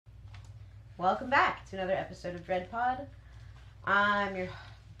Welcome back to another episode of DreadPod. I'm your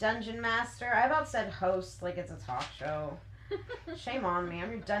Dungeon Master. I about said host like it's a talk show. Shame on me.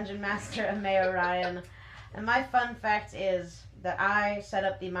 I'm your Dungeon Master, Amay Orion. And my fun fact is that I set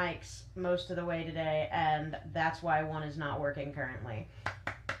up the mics most of the way today, and that's why one is not working currently.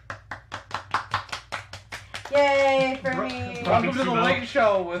 Yay for me! Welcome to the late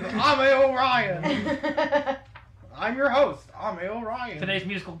show with Amay Orion. I'm your host, Amay Orion. Today's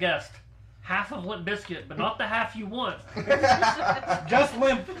musical guest. Half of Limp Biscuit, but not the half you want. Just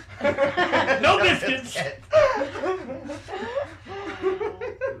limp. No biscuits!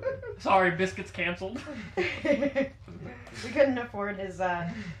 Sorry, biscuits canceled. We couldn't afford his,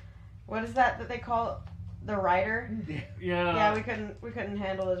 what is that they call the rider? Yeah. Yeah, we couldn't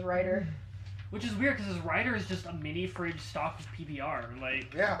handle his rider. Which is weird, because his rider is just a mini fridge stocked with PBR.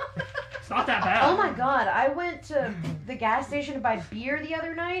 Like, Yeah. it's not that bad. Oh my god, I went to the gas station to buy beer the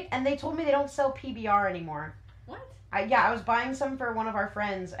other night, and they told me they don't sell PBR anymore. What? I was buying some for one of our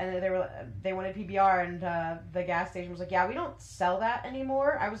friends, and they wanted PBR, and the gas station was like, yeah, we don't sell that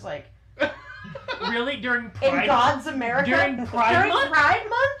anymore. I was like... Really? During Pride? In God's America? During Pride Month? Pride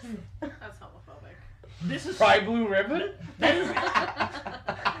Month? That's homophobic. This is... Pride Blue Ribbon?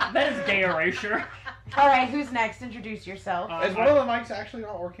 That is gay erasure. Alright, who's next? Introduce yourself. Is one of the mics actually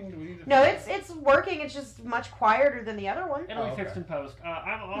not working? Do we need to No, fix it's working. It's just much quieter than the other one. It'll be okay. fixed in post.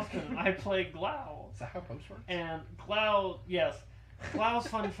 I'm Austin. I play Glough. Is that how post works? And Glough, yes. Glough's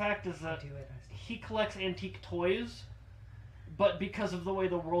fun fact is that he collects antique toys, but because of the way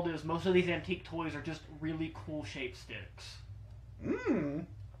the world is, most of these antique toys are just really cool shaped sticks. Mmm.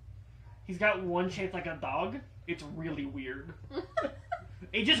 He's got one shaped like a dog. It's really weird.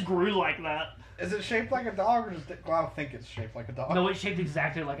 It just grew like that. Is it shaped like a dog, or does Glough think it's shaped like a dog? No, it's shaped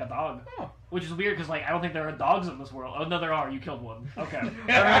exactly like a dog. Oh. Which is weird, because like, I don't think there are dogs in this world. Oh, no, there are. You killed one. Okay. I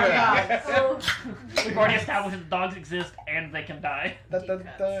remember that. Oh. We've already established that dogs exist and they can die. Da.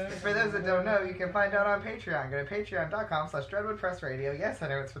 For those that don't know, you can find out on Patreon. Go to patreon.com/DreadwoodPressRadio. Yes, I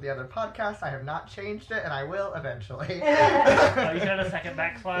know it's for the other podcast. I have not changed it, and I will eventually. You can have a second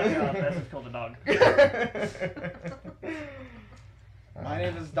backslash. Vezev killed a dog. My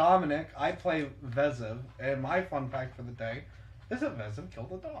name is Dominic. I play Vezev, and my fun fact for the day is that Vezev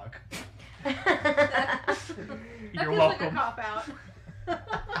killed a dog. That You're feels welcome. like a cop-out.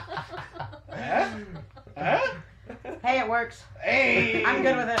 Hey, it works. Hey! I'm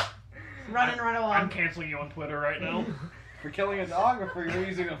good with it. Run I'm along. canceling you on Twitter right now. For killing a dog or for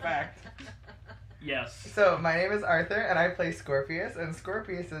using a fact? Yes. So, my name is Arthur, and I play Scorpius. And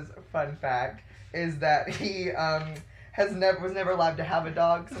Scorpius's fun fact is that he was never allowed to have a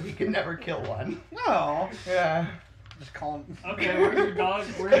dog, so he could never kill one. No. Yeah. Just call him. Okay, where's your dog?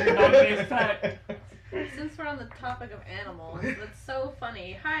 Where's your dog-based fact? Since we're on the topic of animals, that's so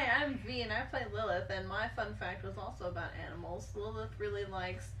funny. Hi, I'm V, and I play Lylith, and my fun fact was also about animals. Lylith really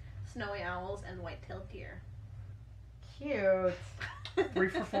likes snowy owls and white-tailed deer. Cute. 3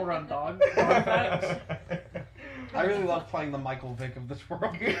 for 4 on dog facts. I really love playing the Michael Vick of this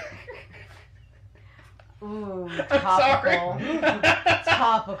world. Ooh, I'm topical. sorry.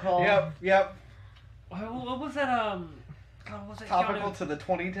 Topical. Yep. What was that, God, what was it? Topical to the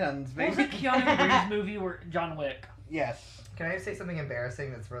 2010s, What was baby. that Keanu Reeves movie where John Wick? Yes. Can I say something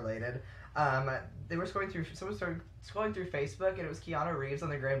embarrassing that's related? They were someone started scrolling through Facebook, and it was Keanu Reeves on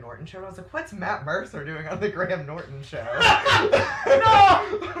the Graham Norton show, and I was like, what's Matt Mercer doing on the Graham Norton show?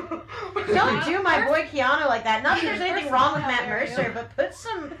 No! Don't do my boy Keanu like that. Not that there's anything wrong with Matt Mercer, but put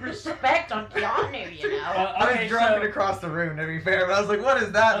some respect on Keanu, you know? I was driving across the room, to be fair, but I was like, what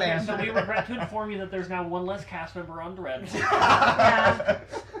is that, Okay, man? so we regret to inform you that there's now one less cast member on Dread. Yeah.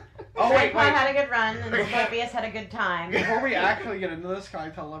 Oh, wait. DreadPod had a good run, and Scorpius had a good time. Before we actually get into this, can I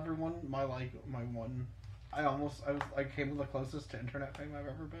tell everyone my one... I came the closest to internet fame I've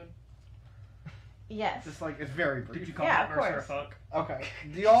ever been. Yes. Just like, it's very brief. Did you call Yeah, Matt of Mercer a course. fuck? Okay.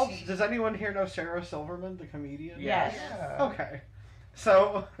 Does anyone here know Sarah Silverman, the comedian? Yes. Yeah. Okay.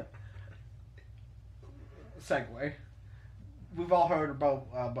 So, segue. We've all heard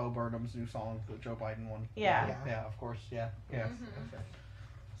about Bo Burnham's new song, the Joe Biden one. Yeah. Yeah, of course, yeah. Yes. Mhm.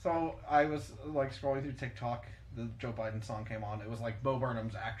 So, I was, like, scrolling through TikTok, the Joe Biden song came on. It was, like, Bo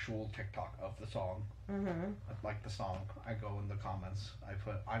Burnham's actual TikTok of the song. Mm-hmm. Like the song. I go in the comments, I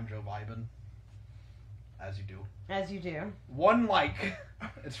put, I'm Joe Biden. As you do. As you do. One like.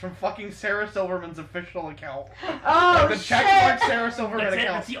 It's from fucking Sarah Silverman's official account. Oh, The shit! checkmark Sarah Silverman That's it?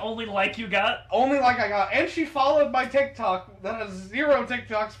 account. That's the only like you got? Only like I got. And she followed my TikTok that has 0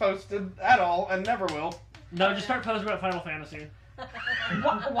 TikToks posted at all and never will. No, just start posting about Final Fantasy.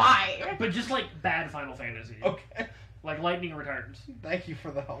 Why? But just like bad Final Fantasy. Okay. Like Lightning Returns. Thank you for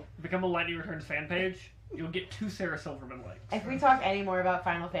the help. Become a Lightning Returns fan page. You'll get 2 Sarah Silverman likes. If we talk any more about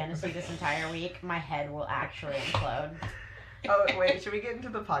Final Fantasy this entire week, my head will actually implode. Oh, wait, should we get into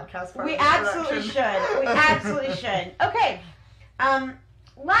the podcast part? We of the absolutely introduction? should. We absolutely should. Okay.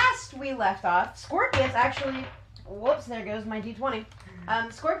 Last we left off, Scorpius actually... Whoops, there goes my D20.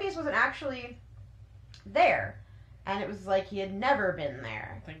 Scorpius wasn't actually there. And it was like he had never been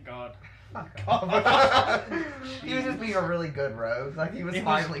there. Thank God. He was just being a really good rogue. Like, he was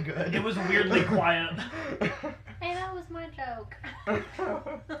finally good. It was weirdly quiet. Hey, that was my joke.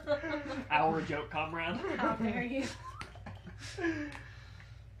 Our joke, comrade. How dare you?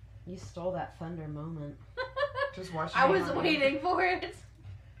 You stole that thunder moment. Just watch. I was waiting for it.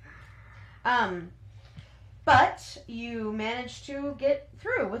 But you managed to get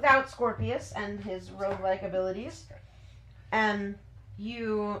through without Scorpius and his roguelike abilities. And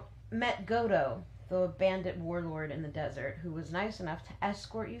you met Godo, the bandit warlord in the desert, who was nice enough to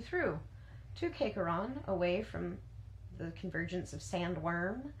escort you through to Kakeron, away from the convergence of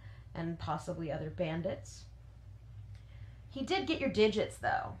Sandworm and possibly other bandits. He did get your digits,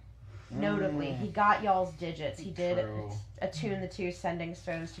 though. Notably, he got y'all's digits. He did attune the 2 sending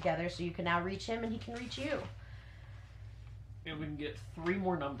stones together, so you can now reach him and he can reach you. And we can get 3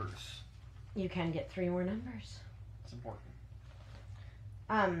 more numbers. You can get 3 more numbers. That's important.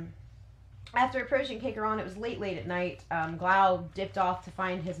 After approaching Kakeron, it was late at night. Glough dipped off to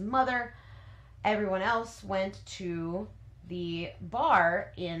find his mother. Everyone else went to the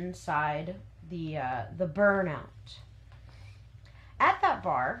bar inside the Burnout. At that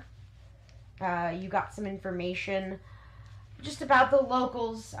bar, you got some information just about the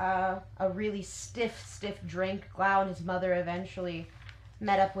locals. A really stiff drink. Glough and his mother eventually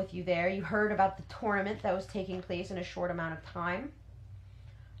met up with you there. You heard about the tournament that was taking place in a short amount of time.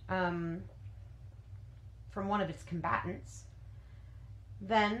 From one of its combatants.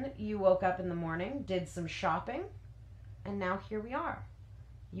 Then you woke up in the morning, did some shopping, and now here we are.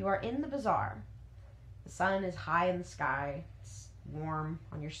 You are in the bazaar. The sun is high in the sky. It's warm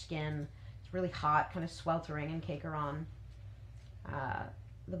on your skin. It's really hot, kind of sweltering in Kakeron.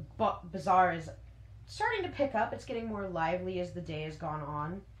 The bazaar is starting to pick up. It's getting more lively as the day has gone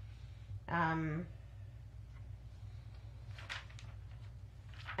on.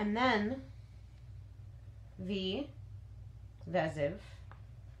 And then Vezev,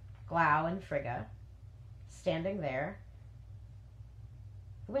 Glough, and Frigga standing there.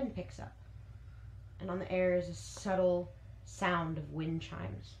 The wind picks up, and on the air is a subtle sound of wind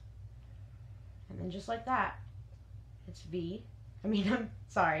chimes. And then just like that, it's I'm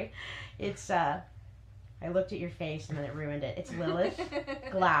sorry. It's, I looked at your face and then it ruined it. It's Lylith,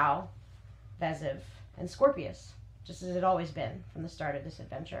 Glough, Vezev, and Scorpius. Just as it had always been from the start of this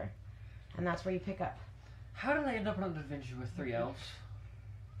adventure. And that's where you pick up. How did I end up on an adventure with 3 elves?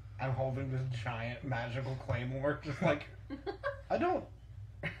 I'm holding this giant magical claymore, just like, I don't...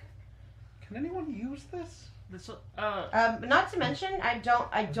 Can anyone use this? Not to mention, I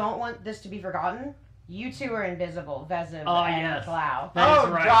don't want this to be forgotten. You 2 are invisible, Vezev and Glough. That is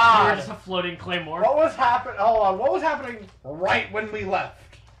right. God. You were just a floating claymore. What was happening? Hold on, what was happening right when we left?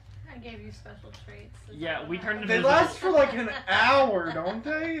 I gave you special traits. Yeah, we turned into They last for like an hour, don't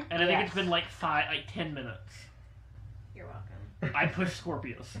they? And I think it's been like 10 minutes. You're welcome. I pushed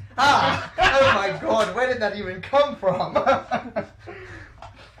Scorpius. Ah! Oh my god, where did that even come from?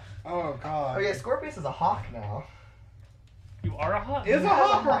 Oh god. Oh yeah, Scorpius is a hawk now. You are a hawk? Is a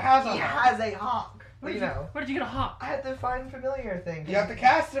hawk or has a He hawk? has a hawk. But, you know. Where did you get a hawk? I had to find familiar thing. You have to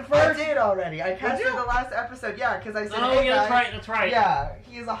cast it I first? did already. I casted you? the last episode, yeah, because I said, Oh, hey yeah, guys. that's right. Yeah,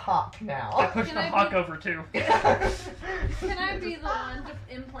 he is a hawk I now. pushed Can the I hawk be- over too. Can I be the one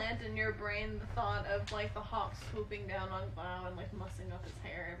to implant in your brain the thought of like the hawk swooping down on Glough and like mussing up his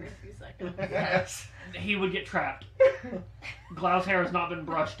hair every few seconds? Yes. He would get trapped. Glough's hair has not been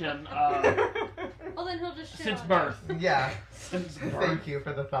brushed in Well, then he'll just shit since on birth. Yeah. Since birth. Thank you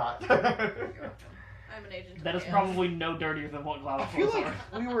for the thought. You. You're welcome. I'm an agent. That is of chaos. probably no dirtier than what Glough's I feel clothes like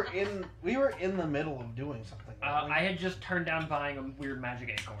are. we were in the middle of doing something. I had just turned down buying a weird magic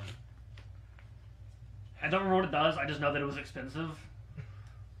acorn. I don't remember what it does. I just know that it was expensive.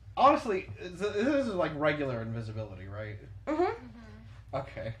 Honestly, this is like regular invisibility, right? Mm-hmm.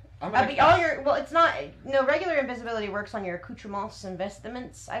 Okay. I'm But all your it's not regular invisibility works on your accoutrements and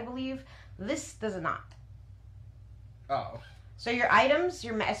vestments, I believe. This does not. Oh. So your items,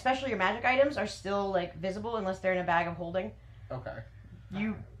 especially your magic items, are still like visible unless they're in a bag of holding. Okay.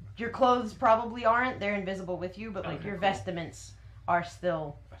 Your clothes probably aren't; they're invisible with you. But like Okay, your cool. vestments are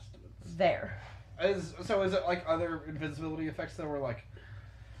still there. Is it like other invisibility effects that were like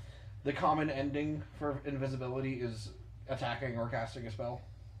the common ending for invisibility is attacking or casting a spell?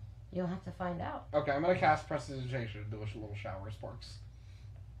 You'll have to find out. Okay, I'm gonna cast Prestidigitation into a little shower of sparks.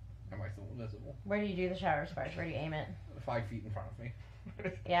 Am I still invisible? Where do you do the shower sparks? Where do you aim it? 5 feet in front of me.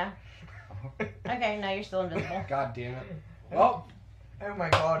 Yeah? Okay, now you're still invisible. God damn it. Well, Oh my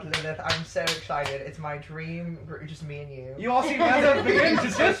god, Lylith, I'm so excited. It's my dream, just me and you. you all see Vezev begin to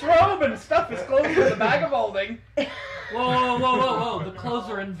disrobe and stuff his clothes in the bag of holding. Whoa. The clothes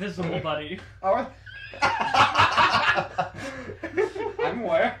are invisible, buddy. Oh, I'm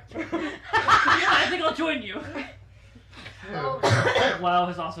aware. I think I'll join you. Oh, Wow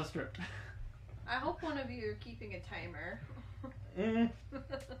has also stripped. I hope one of you are keeping a timer.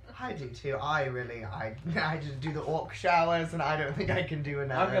 I do too. I just do the orc showers, and I don't think I can do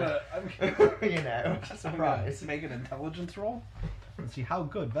another. I'm gonna you know, surprise. make an intelligence roll and see how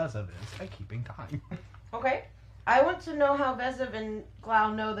good Vezev is at keeping time. Okay. I want to know how Vezev and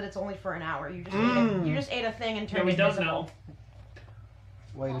Glough know that it's only for an hour. You just ate a thing and Yeah, turned we don't invisible. know.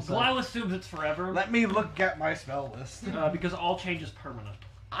 Wait a second. Glough assumes it's forever Let me look at my spell list. because all change is permanent.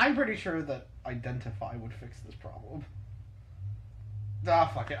 I'm pretty sure that identify would fix this problem.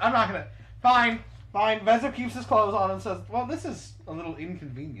 Ah, fuck it. I'm not gonna. Fine. Vezev keeps his clothes on and says, well, this is a little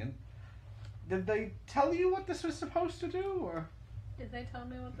inconvenient. Did they tell you what this was supposed to do, or? Did they tell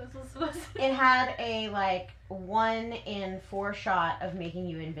me what this was supposed to be? It had a 1 in 4 shot of making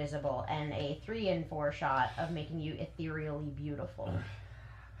you invisible and a 3 in 4 shot of making you ethereally beautiful.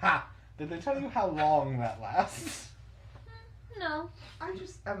 Ha! Did they tell you how long that lasts? No. I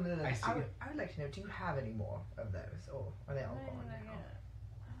just, I see. I would like to know, do you have any more of those, or are they all How gone many did I now? get?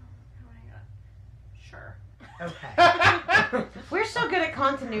 How many I got? Sure. Okay. We're so good at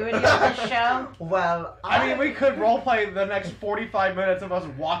continuity on this show. Well, I mean, we could roleplay the next 45 minutes of us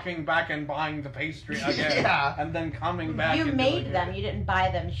walking back and buying the pastry again. Yeah. And then coming back You and made doing them. it. You didn't buy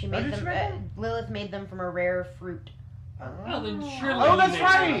them. She made did she them. make them? Lylith made them from a rare fruit. Oh, then surely Oh, you that's made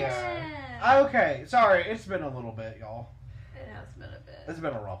right! sense. Yeah. Okay, sorry, it's been a little bit, y'all. It has been a bit. It's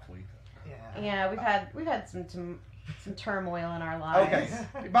been a rough week. Yeah. Yeah, we've had some turmoil in our lives.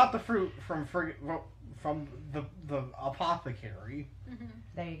 Okay, about the fruit from the apothecary. Mm-hmm.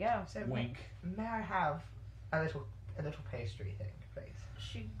 There you go. So Wink. may I have a little pastry thing, please?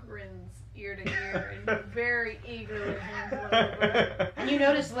 She grins ear to ear and very eagerly hands one over. And you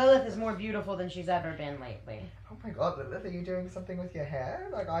notice Lylith is more beautiful than she's ever been lately. Oh my god, Lylith, are you doing something with your hair?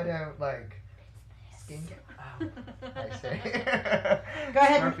 Like, I don't, skincare. Oh, I see. Go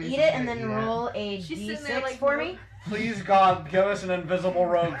ahead and Scorpius eat is it and gonna then eat it. roll a She's sitting d6 there like, for me. Please, God, give us an invisible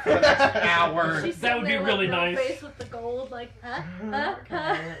robe for the next hour. She's That would sitting be there, really no nice. face with the gold, like, huh?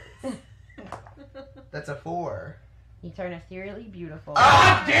 That's a 4. You turn ethereally beautiful.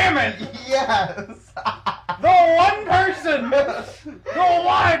 God damn it! Yes! The one person! The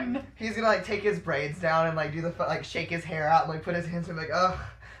one! He's gonna, take his braids down and, do the, shake his hair out and, put his hands and be like, ugh,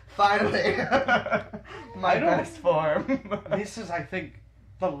 finally! My I don't- best form. This is, I think,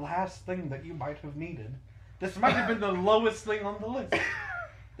 the last thing that you might have needed. This might have been the lowest thing on the list.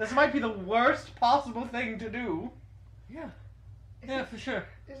 This might be the worst possible thing to do. Yeah, for sure.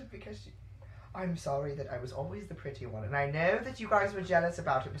 Is it because I'm sorry that I was always the pretty one, and I know that you guys were jealous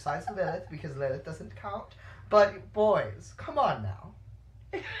about it besides Lylith, because Lylith doesn't count. But, boys, come on now.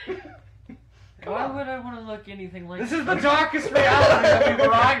 Why would I want to look anything like This is the darkest reality that we've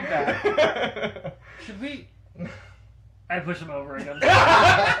arrived at. Should we? I push him over again.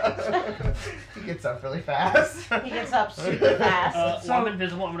 He gets up really fast. He gets up super fast. While I'm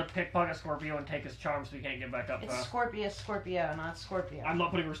invisible, I'm going to pickpocket Scorpio and take his charm so he can't get back up It's fast. Scorpio, not Scorpio. I'm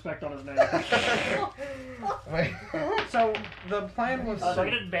not putting respect on his name. Wait. So, the plan was... So I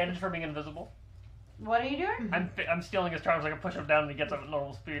get an advantage for being invisible. What are you doing? I'm stealing his charm so I can push him down and he gets up at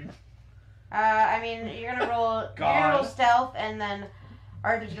normal speed. You're gonna roll stealth, and then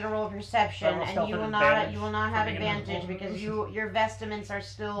Arthur's gonna roll perception, I roll and stealth you will and not advantage have for being advantage invisible. because your vestments are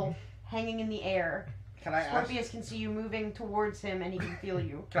still hanging in the air. Can I ask... Scorpius can see you moving towards him, and he can feel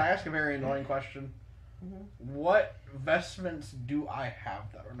you. Can I ask a very annoying question? Mhm. What vestments do I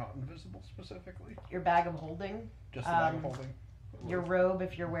have that are not invisible specifically? Your bag of holding, Just the bag of holding? your robe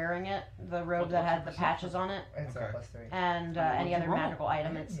if you're wearing it, the robe that had the patches on it, It's Okay. a +3. and any other magical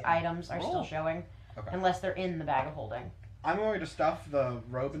item. Items are still Roll. showing, Okay. unless they're in the bag of holding. I'm going to stuff the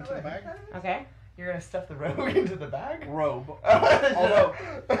robe into the bag. Okay. You're gonna stuff the robe into the bag? Robe. Although,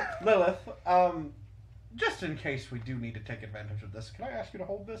 Lylith, just in case we do need to take advantage of this, can I ask you to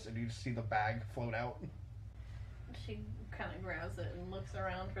hold this and you just see the bag float out? She kind of grabs it and looks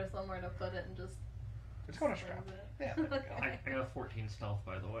around for somewhere to put it and just. It's got a strap. slings it. Yeah, there we go. I got a 14 stealth,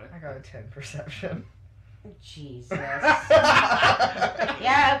 by the way. I got a 10 perception. Jesus. Yeah,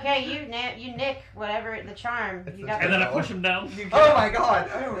 okay, you nick whatever the charm. It's You the got And the then I push him down. Oh my god!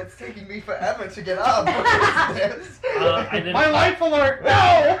 Oh, it's taking me forever to get up. What is this? I then My life alert!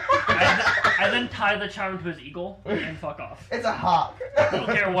 No! I then tie the charm to his eagle and fuck off. It's a hawk. I don't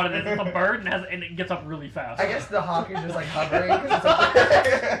care what it is. It's a bird and it gets up really fast. I guess the hawk is just like hovering. 'Cause it's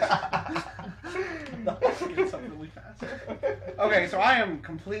The hawk gets up really fast. Okay, so I am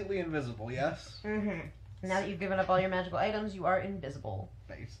completely invisible, yes? Mm-hmm. Now that you've given up all your magical items, you are invisible.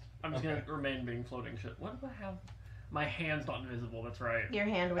 Based. I'm just Okay. gonna remain being floating shit. What do I have? My hand's not invisible. That's right. Your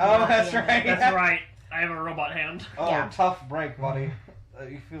hand would Oh, not that's be in right. there. That's right. I have a robot hand. Oh, Yeah. tough break, buddy.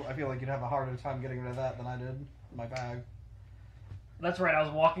 I feel like you'd have a harder time getting rid of that than I did in my bag. That's right. I was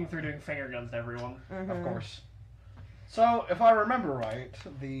walking through doing finger guns to everyone. Mhm. Of course. So, if I remember right,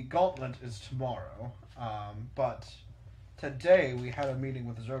 the gauntlet is tomorrow. But today we had a meeting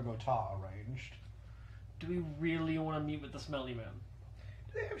with Zergotah arranged. Do we really want to meet with the smelly man?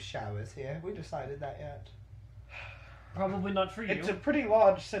 Do they have showers here? We decided that yet? Probably not for you. It's a pretty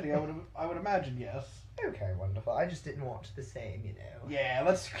large city. I would imagine yes. Okay, wonderful. I just didn't want the same, you know. Yeah,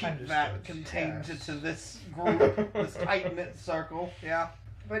 let's keep that Understood, contained yes. to this group, this tight knit circle. Yeah.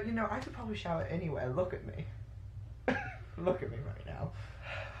 But you know, I could probably shower anywhere. Look at me. Look at me right now.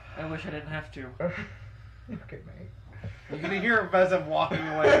 I wish I didn't have to. Look at me. You can hear Vezev walking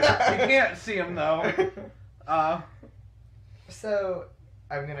away. You can't see him though. So,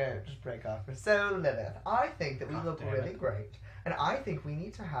 I'm gonna just break off. So, Lylith, I think that we God look damn really it. great. And I think we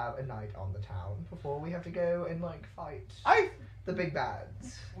need to have a night on the town before we have to go and, like, fight the big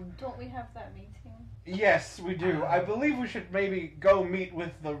bads. Don't we have that meeting? Yes, we do. I believe we should maybe go meet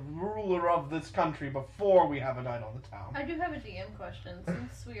with the ruler of this country before we have a night on the town. I do have a DM question.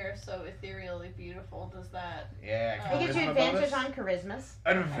 Since we are so ethereally beautiful, does that... Yeah. It It gives you charisma advantage bonus. on charismas.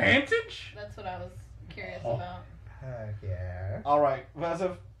 An advantage? That's what I was curious Oh. about. Heck yeah. All right,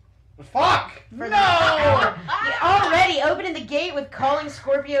 Vezev. Fuck! For No! You're already opening the gate with calling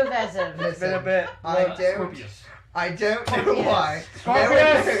Scorpio Vezev. It's been a bit. I don't Scorpius. I don't know Scorpius. why.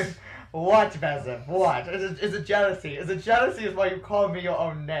 Scorpius! What, Vezev? What? Is it jealousy? Is it jealousy is why you call me your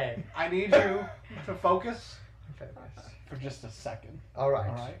own name? I need you to focus Focus. for just a second. Alright.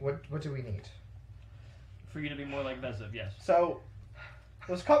 All right. What do we need? For you to be more like Vezev, yes. So,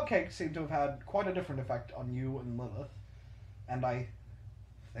 those cupcakes seem to have had quite a different effect on you and Lylith. And I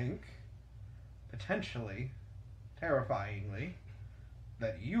think, potentially, terrifyingly,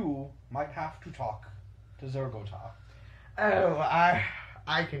 that you might have to talk to Zergotah. Oh,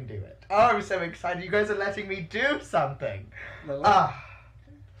 I can do it. Oh, I'm so excited. You guys are letting me do something. Lylith, Ah.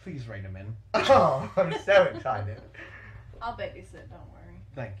 please rein him in. Oh, I'm so excited. I'll babysit, don't worry.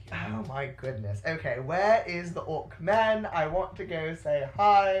 Thank you. Oh my goodness. Okay, where is the orc man? I want to go say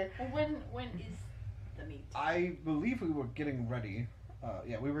hi. Well, when is the meeting? I believe we were getting ready.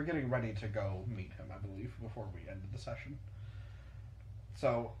 We were getting ready to go meet him, I believe, before we ended the session.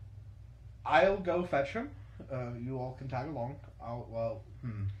 So, I'll go fetch him. You all can tag along.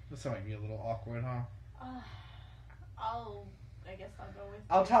 This might be a little awkward, huh? I guess I'll go with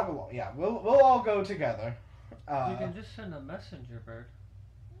I'll you. tag along. Yeah, we'll all go together. You can just send a messenger bird.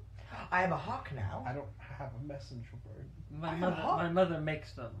 I have a hawk now. I don't have a messenger bird. My mother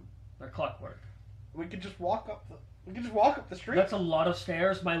makes them. They're clockwork. We could just walk up the street. That's a lot of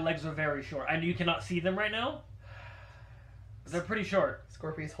stairs. My legs are very short. And you cannot see them right now. They're pretty short.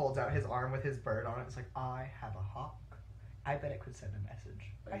 Scorpius holds out his arm with his bird on it. It's like, I have a hawk. I bet it could send a message.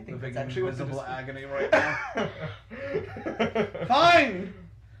 I think Living that's actually what the invisible dis- agony right now. Fine.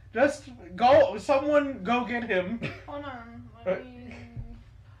 Just go. Someone go get him. Hold on. Let me...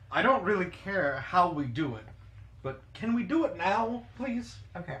 I don't really care how we do it, but can we do it now, please?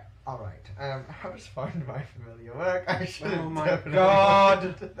 Okay, alright. How does find my familiar work? I should have Oh my definitely God.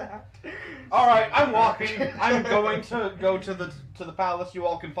 looked into that. All right, I'm walking. I'm going to go to the palace. You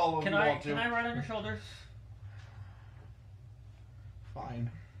all can follow if Can you I want to. can I ride on your shoulders?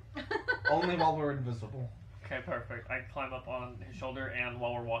 Fine. Only while we're invisible. Okay, perfect. I climb up on his shoulder, and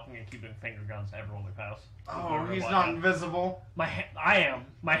while we're walking, I keep doing finger guns to everyone we pass. Oh, he's not invisible. I am.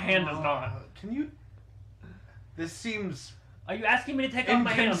 My hand is not. Can you? This seems Are you asking me to take off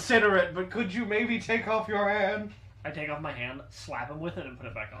my hand? inconsiderate, but could you maybe take off your hand? I take off my hand, slap him with it, and put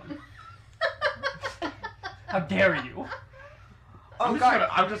it back on. How dare you? Oh god.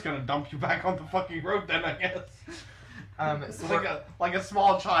 I'm just gonna dump you back on the fucking road then, I guess. So Like a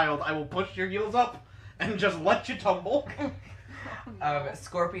small child, I will push your heels up and just let you tumble.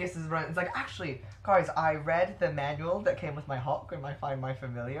 Scorpius is running. It's like, actually, guys, I read the manual that came with my hawk and my Find My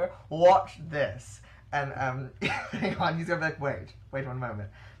Familiar. Watch this. And, hang on, he's gonna be like, wait 1 moment.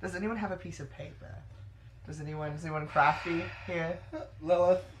 Does anyone have a piece of paper? Does anyone crafty here?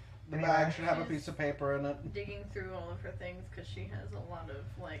 Lylith, the Any bag other- should have a piece of paper in it. Digging through all of her things because she has a lot of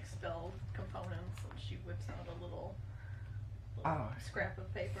like spell components, and she whips out a little Oh. scrap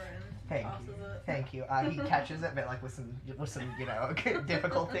of paper and Thank tosses you. it. Thank you. He catches it, but like with some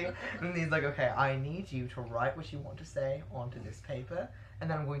difficulty. And he's like, okay, I need you to write what you want to say onto this paper, and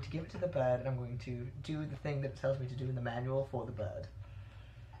then I'm going to give it to the bird, and I'm going to do the thing that it tells me to do in the manual for the bird.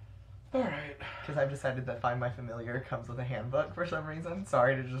 Alright. Because I've decided that Find My Familiar comes with a handbook for some reason.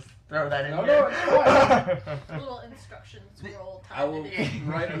 Sorry to just throw that in No, here. no, it's fine. Little instruction scroll. I will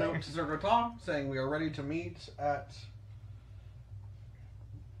write a note to Zergotal saying we are ready to meet at...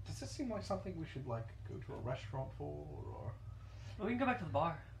 Does this seem like something we should, like, go to a restaurant for, or... Well, we can go back to the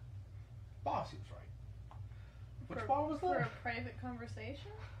bar. Bar seems right. Which for, bar was For that? a private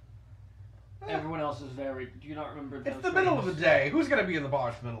conversation? Everyone else is very. Do you not remember? It's those the middle of things? the day. Who's gonna be in the bar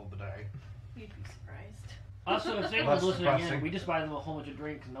at the middle of the day? You'd be surprised. Also, if That's anyone's listening depressing. in, we just buy them a whole bunch of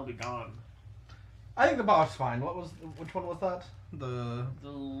drinks and they'll be gone. I think the bar's fine. Which one was that? The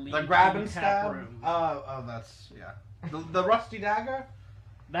The grab and tap stab? room. Oh, that's, yeah. The rusty dagger?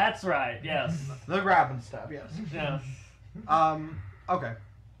 That's right. Yes. The grab and stab, yes. Yes. Okay.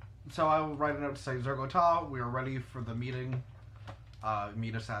 So I will write a note to say, Zergotal, we are ready for the meeting.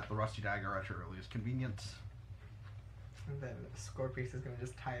 Meet us at the Rusty Dagger at your earliest convenience. And then Scorpius is going to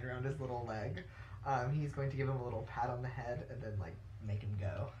just tie it around his little leg. He's going to give him a little pat on the head and then, like, make him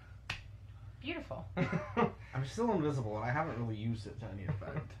go. Beautiful. I'm still invisible and I haven't really used it to any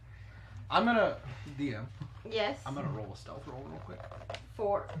effect. I'm gonna, DM, Yes. I'm gonna roll a stealth roll real quick.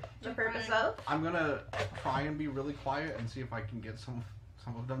 For the purpose of? I'm gonna try and be really quiet and see if I can get some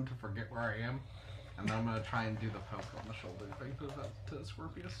of them to forget where I am. And then I'm gonna try and do the poke on the shoulder thing to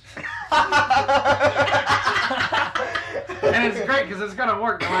Scorpius. And it's great because it's gonna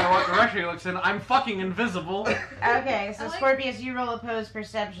work no matter what direction he looks in. I'm fucking invisible. Okay, so Scorpius, you roll opposed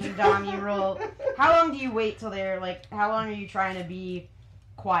perception. Dom, you roll. How long do you wait till they're like? How long are you trying to be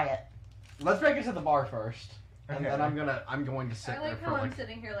quiet? Let's make it to the bar first, and Okay. then I'm going to sit I there like for how I'm like.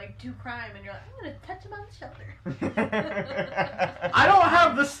 sitting here like, do crime, and you're like, I'm gonna touch him on the shoulder. I don't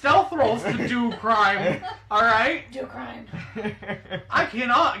have the stealth rolls to do crime. All right, Do crime. I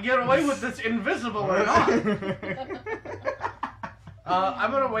cannot get away with this invisible or not.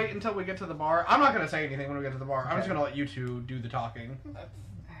 I'm gonna wait until we get to the bar. I'm not gonna say anything when we get to the bar. I'm just Okay. gonna let you two do the talking.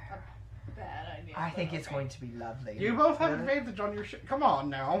 Bad idea. I but think it's okay. going to be lovely. You both have Really? advantage on your shit. Come on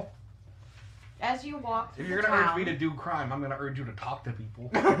now. As you walk If through you're the gonna town, urge me to do crime, I'm gonna urge you to talk to people.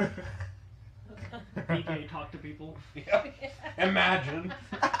 Be gay, talk to people. Yeah. Imagine.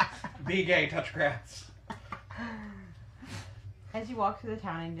 Be gay, touch grass. as you walk through the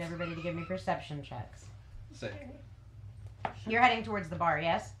town, I need everybody to give me perception checks. Sick. You're heading towards the bar,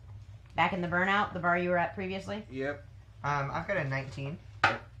 yes? Back in the burnout, the bar you were at previously. Yep. I've got a 19.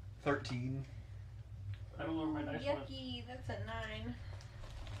 13. I don't know where my dice went. Yucky, that's a 9.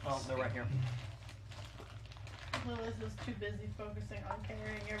 Oh, they're right here. Lylith is too busy focusing on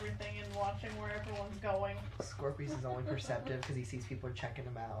carrying everything and watching where everyone's going. Scorpius is only perceptive because he sees people are checking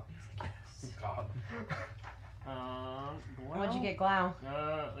him out. He's like, God. Well, What'd you get, Glau?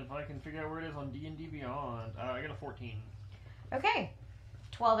 If I can figure out where it is on D&D Beyond, I got a 14. Okay,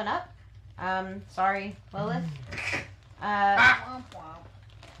 12 and up. Sorry, Lylith. Womp womp.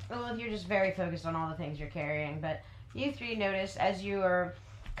 Lylith, you're just very focused on all the things you're carrying, but you three notice as you are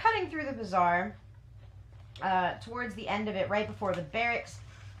cutting through the bazaar, towards the end of it, right before the barracks,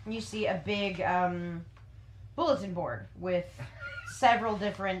 you see a big bulletin board with several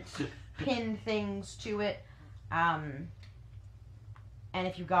different pinned things to it. And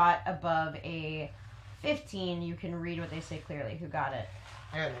if you got above a 15, you can read what they say clearly. Who got it?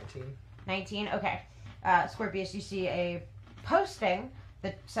 I got 19. 19? Okay. Scorpius, you see a posting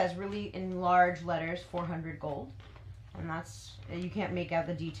that says really in large letters 400 gold. And that's, you can't make out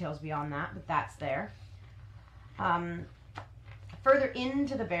the details beyond that, but that's there. Further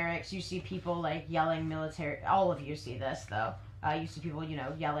into the barracks, you see people like yelling military. All of you see this though. You see people,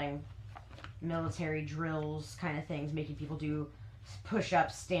 yelling military drills, kind of things, making people do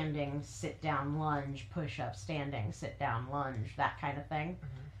push-up, standing, sit down, lunge, push-up, standing, sit down, lunge, that kind of thing.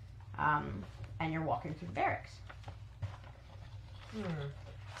 And you're walking through the barracks.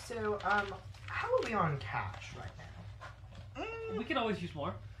 So, how are we on cash right now? We could always use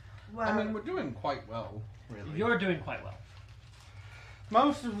more. Well, I mean, we're doing quite well, really. You're doing quite well.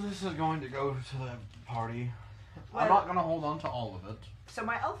 Most of this is going to go to the party. I'm Well- not going to hold on to all of it. so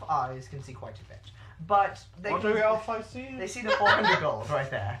my elf eyes can see quite a bit. but What do we also see? they see the 400 gold right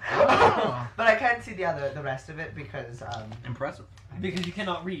there. Oh. But I can't see the rest of it because Impressive. Because you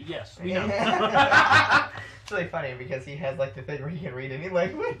cannot read, yes. We know. It's really funny because he has like the thing where he can read and he's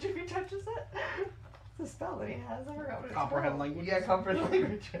like, wait, if he touches it? It's a spell that he has. I forgot what it's Comprehend called. languages? Yeah, comprehend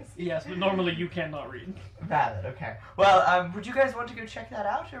languages. Yes, but normally you cannot read. Valid, okay. Well, would you guys want to go check that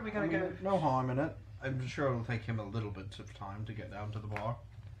out, or are we gonna go? No harm in it. I'm sure it'll take him a little bit of time to get down to the bar.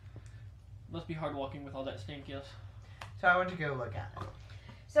 Must be hard walking with all that stink, yes. So I want to go look at it.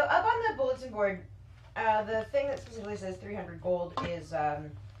 So up on the bulletin board, the thing that specifically says 300 gold is,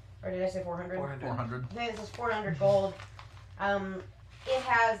 or did I say 400? 400. The thing that says 400 gold. It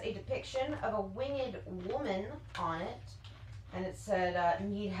has a depiction of a winged woman on it, and it said,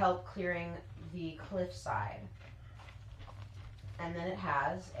 need help clearing the cliffside. And then it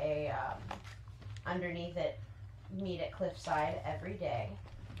has a, underneath it, meet at cliffside every day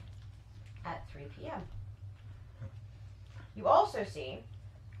at 3 p.m. You also see,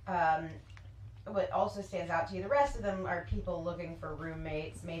 what also stands out to you, the rest of them are people looking for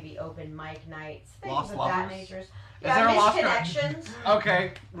roommates, maybe open mic nights, things Lost of lovers? that nature. Is there a lost misconnections.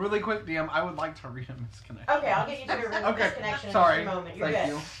 Okay, really quick, DM. I would like to read a misconnection. Okay, I'll get you to a Okay, misconnection sorry. in just a moment. You're Thank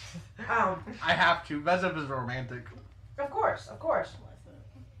good. you. I I have to. Vezev is romantic. Of course.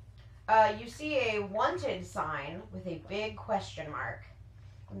 You see a wanted sign with a big question mark.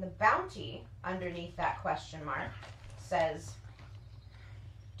 And the bounty underneath that question mark says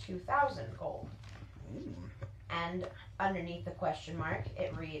 2,000 gold. And underneath the question mark,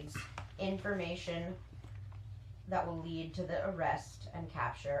 it reads, information that will lead to the arrest and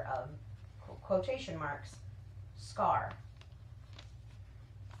capture of, quotation marks, Scar.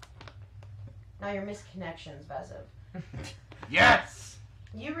 Now your misconnections, Vezev. Yes!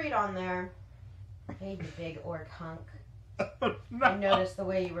 You read on there, hey, you big orc hunk. No. I noticed the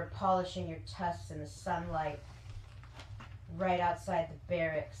way you were polishing your tusks in the sunlight right outside the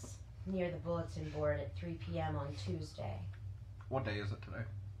barracks near the bulletin board at 3 p.m. on Tuesday. What day is it today?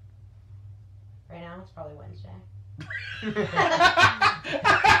 Right now, it's probably Wednesday. She's She's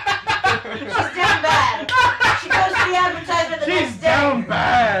down bad. She goes to the advertisement the next She's day. down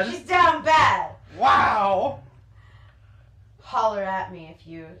bad. She's down bad. Wow. Holler at me if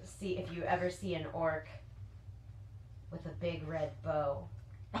you ever see an orc with a big red bow.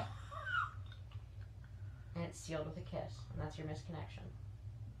 And it's sealed with a kiss. And that's your misconnection.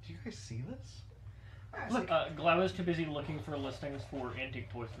 Do you guys see this? Look, Glough is too busy looking for listings for antique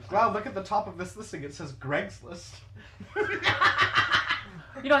toys. Wow, look at the top of this listing. It says Greg's list.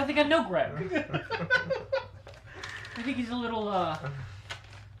 You know, I think I know Greg. I think he's a little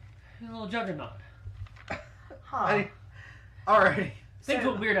juggernaut. huh. Alrighty. Things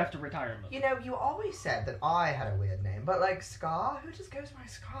So- look weird after retirement. You know, you always said that I had a weird name, but like Scar, who just goes by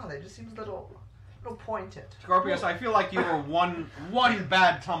Scar? That just seems a little pointed. Scorpius, I feel like you were one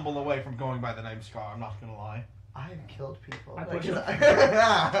bad tumble away from going by the name Scar, I'm not gonna lie. I have killed people. I Like, put you-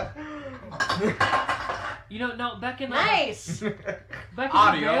 You know, no, back in Nice! back in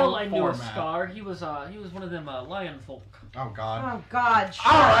Audio Vale, I knew a format. Scar. He was one of them lion folk. Oh god. Oh God, shut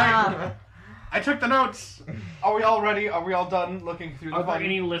Alright. up. I took the notes. Are we all ready? Are we all done looking through the Are there fun?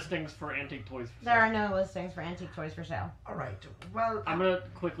 any listings for antique toys? For There sale? are no listings for antique toys for sale. Alright, well... I'm gonna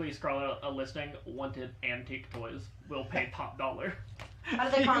quickly scroll out a listing. Wanted antique toys. Will pay top dollar. How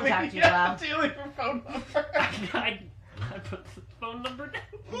do they contact you, Yeah, Lau? do you leave your phone number? I put the phone number down.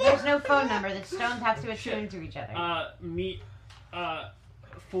 There's no phone number. The stones have to attune to each other. Meet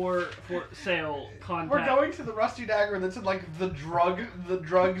for sale. Contact. We're going to the Rusty Dagger that's in like the drug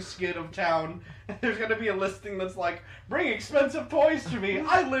skid of town. And there's gonna be a listing that's like, bring expensive toys to me.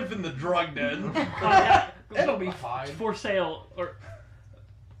 I live in the drug den. Contact- It'll be fine. For sale or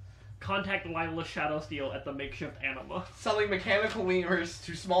contact Lila Shadowsteel at the makeshift anima. Selling mechanical lemurs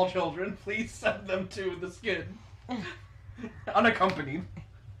to small children. Please send them to the skid. Unaccompanied.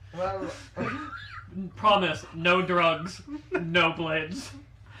 Well... Promise, no drugs, no blades.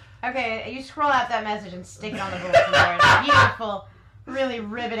 Okay, you scroll out that message and stick it on the bulletin board. Beautiful, really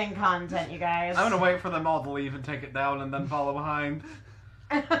riveting content, you guys. I'm gonna wait for them all to leave and take it down and then follow behind.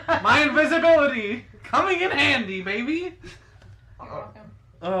 My invisibility coming in handy, baby. You're welcome.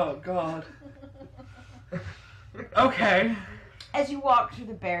 Oh god. Okay. As you walk through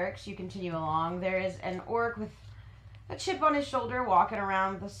the barracks, you continue along. There is an orc with a chip on his shoulder walking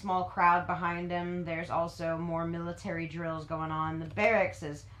around with a small crowd behind him. There's also more military drills going on. The barracks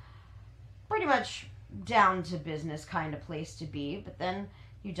is pretty much down to business kind of place to be, but then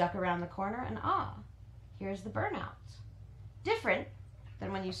you duck around the corner and here's the burnouts. Different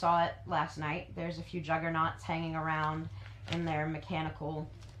than when you saw it last night. There's a few juggernauts hanging around in their mechanical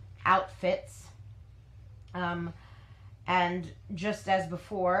outfits. And just as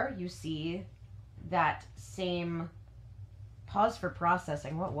before, you see that same pause for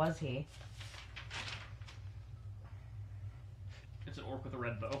processing. What was he? It's an orc with a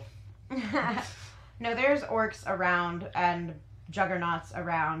red bow. No, there's orcs around and juggernauts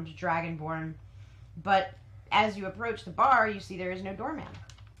around, dragonborn. But as you approach the bar, you see there is no doorman.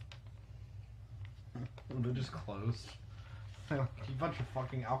 They're just closed. A bunch of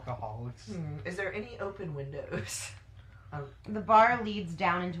fucking alcoholics. Is there any open windows? The bar leads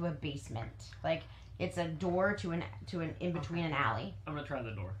down into a basement. Like, it's a door to an in between an alley, I'm gonna try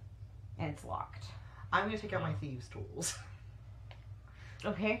the door. and it's locked. I'm gonna take out my thieves' tools.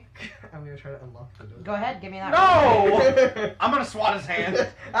 Okay, I'm gonna try to unlock the door. go ahead, give me that. No! I'm gonna swat his hand.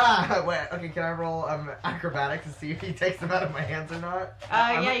 Wait, okay, can I roll acrobatics to see if he takes them out of my hands or not?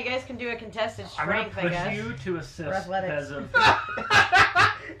 Yeah, you guys can do a contested I'm gonna strength, I push guess. you to assist For athletics. Vezev.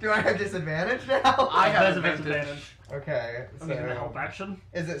 Do I have disadvantage now? I have Vezev has advantage. Okay, I'm using the help so action.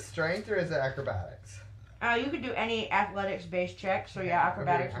 is it strength or is it acrobatics? You could do any athletics-based check, so yeah,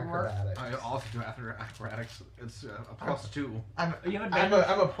 acrobatics would work. I also do after acrobatics. It's a +2. You have I'm advantage.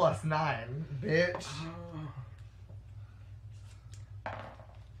 a +9, bitch.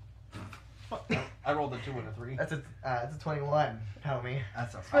 I rolled a 2 and a 3. That's it's a 21, homie.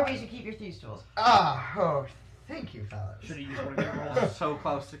 That's a Scorpius, 5. you keep your thieves' tools. Oh, thank you, fellas. Should have used one of your I'm rolls. so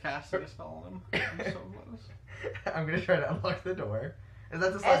close to casting a spell on him. I'm so close. I'm gonna try to unlock the door. Is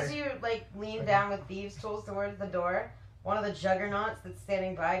that the As sign? you lean down with thieves' tools towards the door, one of the juggernauts that's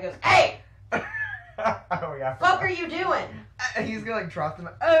standing by goes, "Hey, Oh yeah. fuck are you doing?" And he's gonna drop them.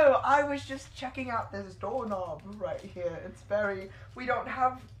 Oh, I was just checking out this doorknob right here. It's we don't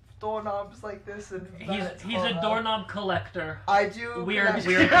have doorknobs like this in He's a doorknob collector. I do. Weird.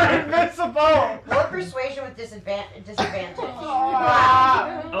 You're invincible! Roll persuasion with disadvantage.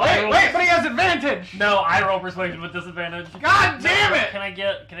 Ah! Oh, I roll- Wait, but he has advantage! No, I roll persuasion with disadvantage. God damn it! Can I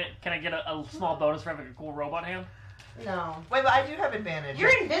get a small bonus for having a cool robot hand? No. Wait, but I do have advantage.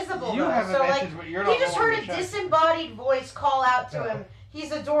 You're invisible, You though, have so advantage, but you're he not just rolling heard a the check. disembodied voice call out to him.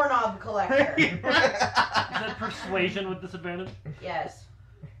 He's a doorknob collector. Is that persuasion with disadvantage? Yes.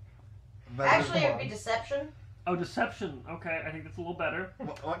 Vezev, Actually, it come would be on. deception. Oh, deception. Okay, I think that's a little better.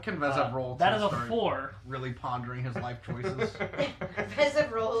 What can Vezev roll? That to is a start 4. Really pondering his life choices. Vezev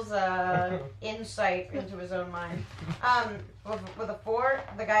rolls insight into his own mind. With a 4,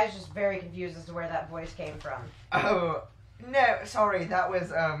 the guy's just very confused as to where that voice came from. Oh. No, sorry, that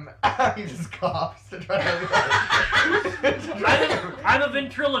was, he just coughs to try to... I'm a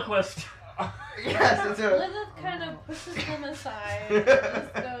ventriloquist. Yes, it's a... Lylith kind of pushes them aside and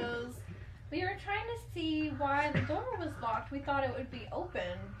just goes, "We were trying to see why the door was locked. We thought it would be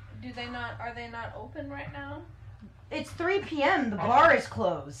open. Are they not open right now?" It's 3 p.m. The bar is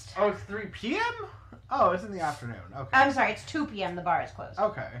closed. Oh, it's 3 p.m.? Oh, it's in the afternoon. Okay. I'm sorry, it's 2 p.m. The bar is closed.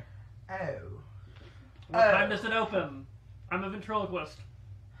 Okay. Oh. What time does it open? I'm a ventriloquist.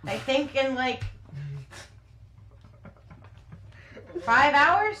 I think in 5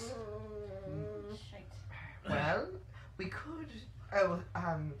 hours? Shite. Well, we could...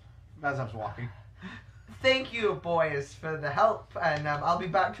 Vezev's walking. Thank you, boys, for the help, and I'll be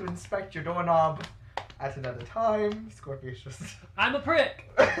back to inspect your doorknob at another time. Scorpius just... I'm a prick.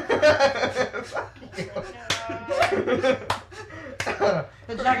 Fuck you.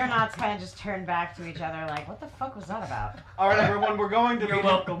 The juggernauts kind of just turn back to each other like, what the fuck was that about? All right, everyone, we're going to You're meet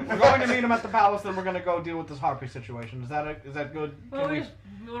welcome. We're going to meet him at the palace, then we're going to go deal with this harpy situation. Is that good? Well, Can we-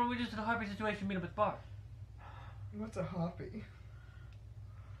 we just did a harpy situation, meet up at the bar. What's a hoppy?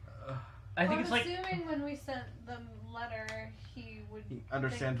 I think I'm it's like assuming when we sent the letter, he would He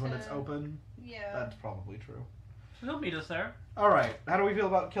understands think when it's to- open. Yeah. That's probably true. he'll meet us there. All right. How do we feel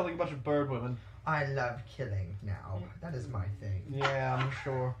about killing a bunch of bird women? I love killing now. That is my thing. Yeah, I'm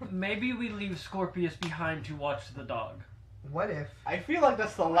sure. Maybe we leave Scorpius behind to watch the dog. What if... I feel like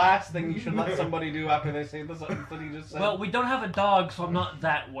that's the last thing you should let somebody do after they say the sentence that he just said. Well, we don't have a dog, so I'm not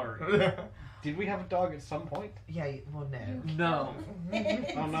that worried. Did we have a dog at some point? Yeah, well, No.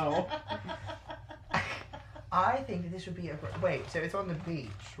 Oh no. I think that this would be a... Wait, so it's on the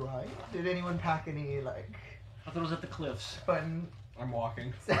beach, right? Did anyone pack any, I thought it was at the cliffs. fun I'm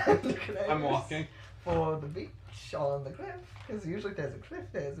walking. sand clothes I'm walking. for the beach on the cliff? Because usually if there's a cliff,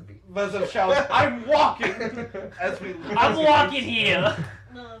 there's a beach. Vezev shouts, "I'm walking!" As we. I'm walking here.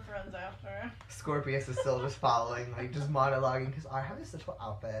 Lilith runs after her. Scorpius is still just following, just monologuing, because I have this little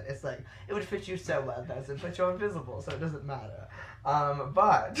outfit. It's it would fit you so well, Vezev, but you're invisible, so it doesn't matter.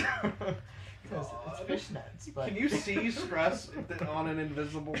 But... It's fishnets, but... Can you see stress on an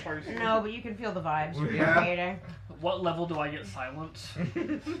invisible person? No, but you can feel the vibes you're Yeah. creating. What level do I get silence?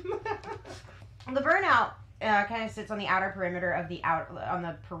 The burnout kind of sits on the outer perimeter of the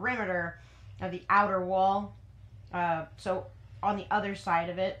outer wall. So on the other side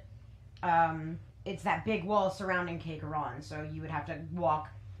of it, it's that big wall surrounding Kakeron. So you would have to walk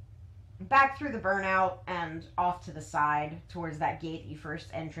back through the burnout and off to the side towards that gate you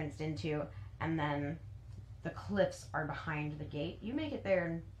first entranced into, and then the cliffs are behind the gate. You make it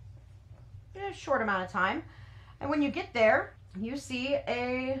there in a short amount of time, and when you get there, you see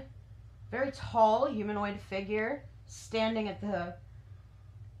a very tall humanoid figure standing at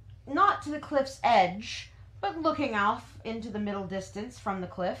not to the cliff's edge, but looking off into the middle distance from the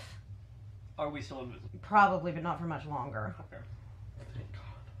cliff. Are we still invisible? Probably, but not for much longer. Okay.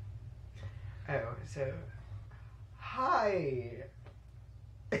 Oh, so... Hi!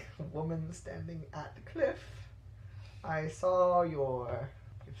 Woman standing at the cliff. I saw your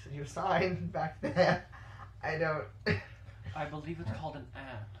sign back there. I don't... I believe it's called an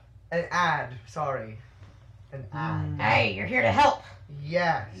ad. An ad, sorry. An ad. Hey, you're here to help.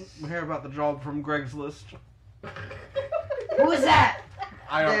 Yes. We hear about the job from Greg's List. Who was that?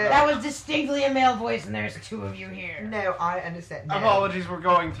 I don't know. That was distinctly a male voice, and there's two of you here. No, I understand. No. Apologies, we're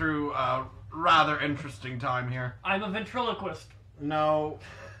going through a rather interesting time here. I'm a ventriloquist. No,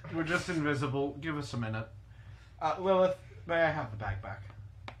 we're just invisible. Give us a minute. Lylith, may I have the bag back?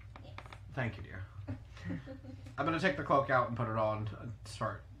 Thank you, dear. I'm going to take the cloak out and put it on and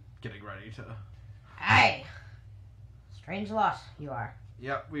start getting ready to... Hey. Strange lot you are.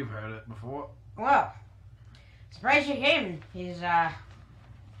 Yep, we've heard it before. Well, surprised you came. These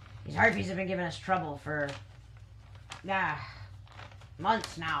harpies have been giving us trouble for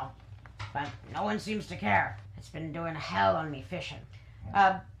months now, but no one seems to care. It's been doing hell on me fishing.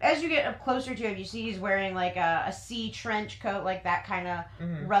 As you get up closer to him, you see he's wearing like a sea trench coat, like that kind of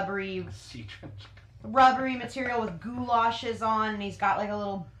rubbery material with goulashes on, and he's got like a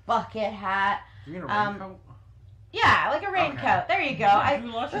little bucket hat. You mean a raincoat? Yeah, like a raincoat. Okay. There you go.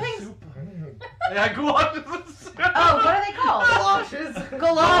 Goulash is soup. Yeah, goulash is a soup. Oh, what are they called? Galoshes.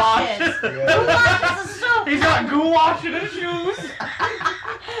 Galoshes. Goulash is a soup. He's got goulash in his shoes.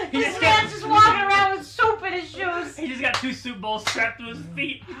 This man's just walking around with soup in his shoes. He just got 2 soup bowls strapped to his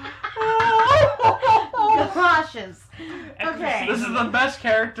feet. Galoshes. Okay. This is the best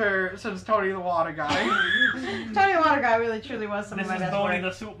character since Tony the Water Guy. Tony the Water Guy really truly was some This of my is best Boney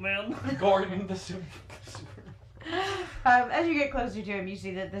work. the soup man. Gordon the soup. As you get closer to him, you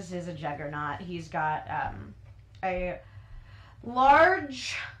see that this is a juggernaut. He's got a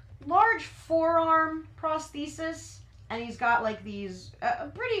large forearm prosthesis, and he's got like these a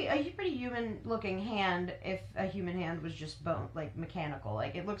pretty human-looking hand. If a human hand was just bone, like mechanical,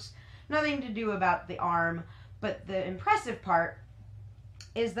 like it looks nothing to do about the arm. But the impressive part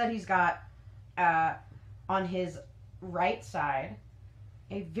is that he's got on his right side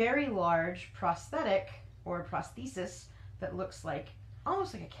a very large prosthetic or prosthesis that looks like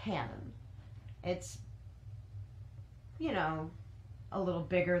almost like a cannon. It's, you know, a little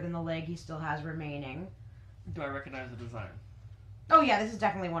bigger than the leg he still has remaining. Do I recognize the design? Oh yeah, this is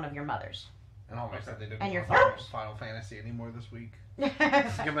definitely one of your mother's. And almost said they didn't And your want father's. Final Fantasy anymore this week.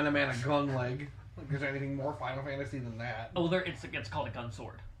 Giving a man a gun leg. Like there's anything more Final Fantasy than that. Oh, it's called a gun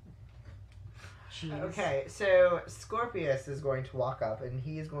sword. Jeez. Okay, so Scorpius is going to walk up, and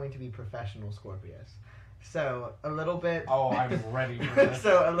he is going to be professional Scorpius. So a little bit. Oh, I'm ready for this.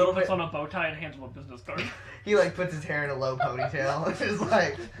 So a little Puts bit. on a bow tie and hands him a business card. He like puts his hair in a low ponytail. Just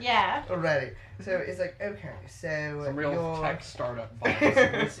like Yeah. ready. So it's like okay. So Some real you're... tech startup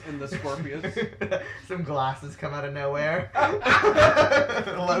vibes in the Scorpius. Some glasses come out of nowhere.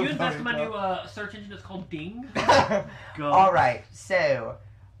 You use this my new search engine. It's called Ding. Go. All right. So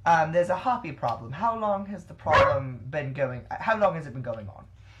there's a harpy problem. How long has the problem been going? How long has it been going on?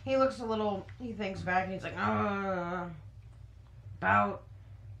 He looks a little. He thinks back and he's like, about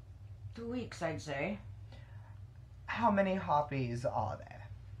 2 weeks, I'd say. How many harpies are there?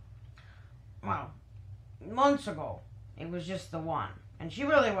 Well, months ago, it was just the one, and she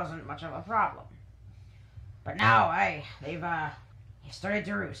really wasn't much of a problem. But now, they've started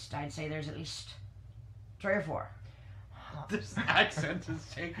to roost. I'd say there's at least 3 or 4. This accent is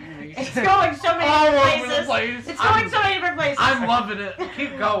taking me It's going so many all different over the places. place. It's going so many different places. I'm loving it.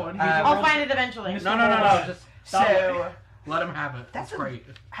 Keep going. I'll find it eventually. No. Just stop it. So Let him have it. That's That's a- great.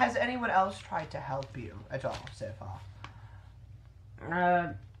 has anyone else tried to help you at all so far?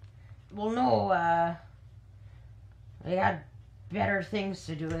 Well, no, they had better things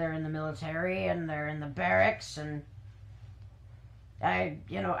to do. They're in the military, and they're in the barracks, and I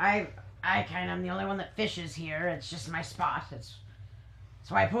kind of am the only one that fishes here. It's just my spot. That's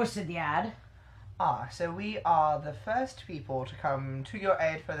why I posted the ad. So we are the first people to come to your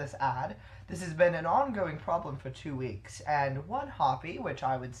aid for this ad. This has been an ongoing problem for 2 weeks, and one harpy, which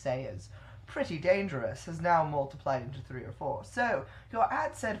I would say is pretty dangerous, has now multiplied into 3 or 4. So, your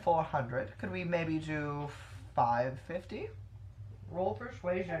ad said 400. Could we maybe do 550? Roll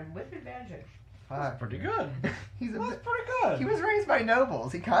persuasion with advantage. That's pretty good. He's That's pretty good. He was raised by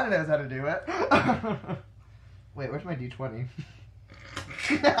nobles. He kind of knows how to do it. Wait, where's my d20?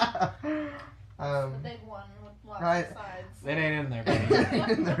 The big one with lots right. of sides. It ain't in there,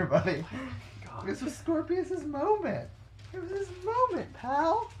 buddy. in there, buddy. God. This was Scorpius's moment. It was his moment,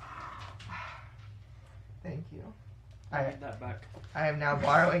 pal. Thank you. I need that back. I am now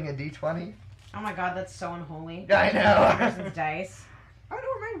borrowing a d20. Oh my god, that's so unholy. I know. Person's dice. I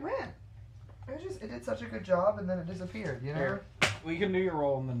don't mind when. It did such a good job, and then it disappeared. You know. Here. We can do your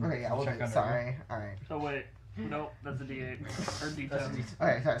roll and then Okay, yeah, we'll check do it. under Sorry. All right. So wait. Nope, that's a D8. Or D10. That's a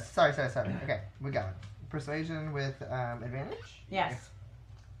D10. Okay, sorry. Okay, we got it. Persuasion with advantage? Yes.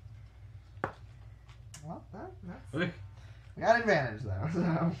 Well, that's... Okay. We got advantage, though,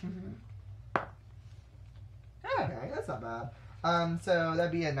 so... Okay, that's not bad. So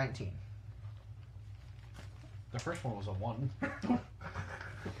that'd be a 19. The first one was a 1.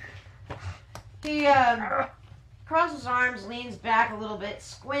 He crosses his arms, leans back a little bit,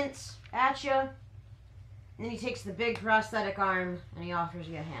 squints at you, and then he takes the big prosthetic arm and he offers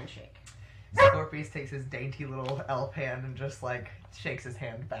you a handshake. Scorpius takes his dainty little elf hand and just, like, shakes his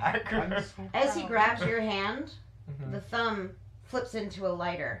hand back. As he grabs your hand, Mhm. the thumb flips into a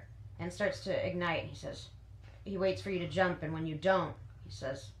lighter and starts to ignite. He says, he waits for you to jump, and when you don't, he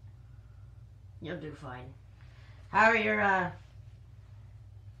says, you'll do fine. How are your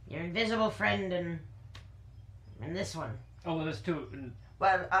invisible friend and this one? Oh, well, there's two. And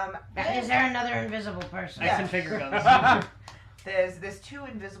Well, Is there another invisible person? action figure guns. There's 2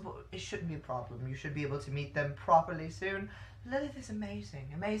 invisible... It shouldn't be a problem. You should be able to meet them properly soon. Lylith is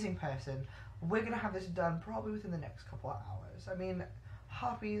amazing person. We're gonna have this done probably within the next couple of hours. I mean,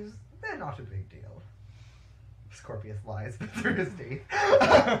 harpies, they're not a big deal. Scorpius lies through his teeth.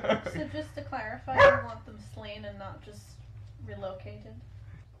 So just to clarify, you want them slain and not just relocated?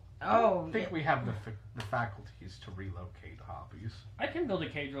 Oh, I think we have the faculties to relocate hobbies. I can build a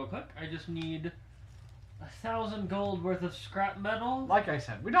cage real quick. I just need 1,000 gold worth of scrap metal. Like I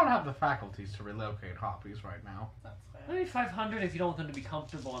said, we don't have the faculties to relocate hobbies right now. That's fair. Maybe 500 if you don't want them to be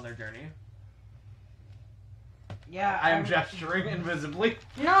comfortable on their journey. yeah. I am gesturing invisibly.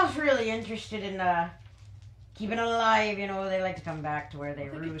 not really interested in keeping it alive. You know, they like to come back to where they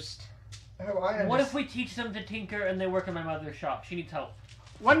roost. Oh, What if we teach them to tinker and they work in my mother's shop? She needs help.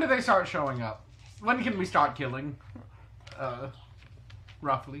 When do they start showing up? When can we start killing?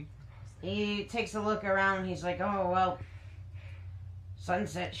 Roughly. He takes a look around. He's like, oh, well,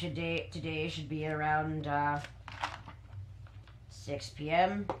 sunset today should be around 6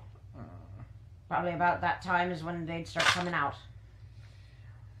 p.m. Probably about that time is when they'd start coming out.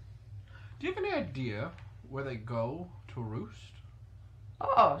 Do you have any idea where they go to roost?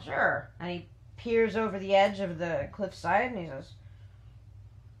 Oh, sure. And he peers over the edge of the cliffside and he says,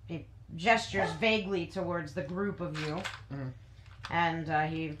 he gestures vaguely towards the group of you. Mhm. And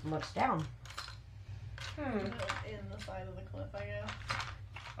he looks down. In the side of the cliff, I guess.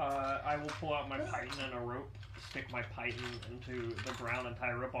 I will pull out my python and a rope, stick my python into the ground and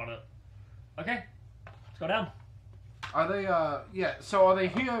tie a rope on it. Okay, let's go down. Are they, yeah, so are they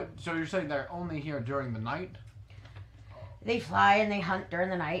here, so you're saying they're only here during the night? They fly and they hunt during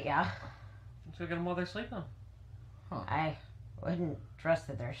the night, yeah. Let's go get them while they're sleeping. I wouldn't trust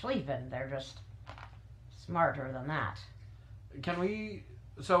that they're sleeping. They're just smarter than that. Can we,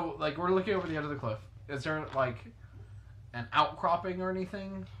 so, like, we're looking over the edge of the cliff. Is there, like, an outcropping or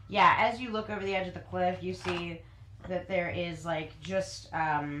anything? Yeah, as you look over the edge of the cliff, you see that there is, like, just,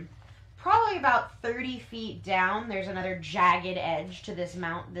 probably about 30 feet down, there's another jagged edge to this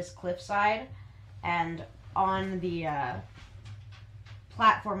cliffside, and on the,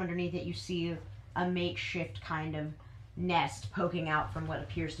 platform underneath it, you see a makeshift kind of nest poking out from what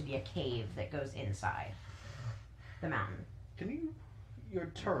appears to be a cave that goes inside the mountain. Can you, your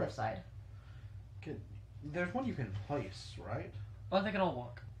turret, Cliffside. there's one you can place, right? Well, they can all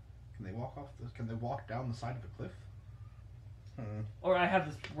walk. Can they walk down the side of the cliff? Or I have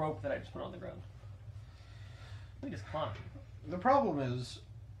this rope that I just put on the ground. We just climb. The problem is,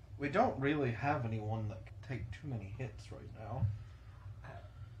 we don't really have anyone that can take too many hits right now.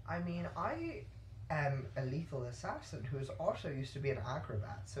 I mean, I am a lethal assassin who is also used to be an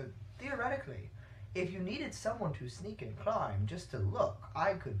acrobat, so theoretically, if you needed someone to sneak and climb just to look,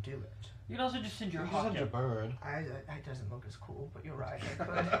 I could do it. You can also just send your Just hawk send your in. bird. It doesn't look as cool, but you're right. I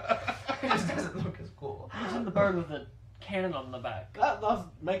could. It just doesn't look as cool. You send the bird with a cannon on the back. That does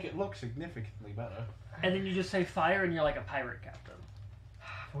make it look significantly better. And then you just say fire and you're like a pirate captain.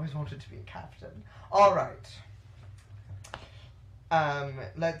 I've always wanted to be a captain. All right.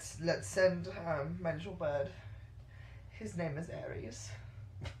 Let's send my little bird. His name is Ares.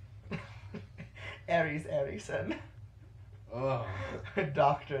 Ares Arison. Ugh.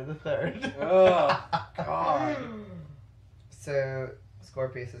 Doctor the Third. Ugh. God. So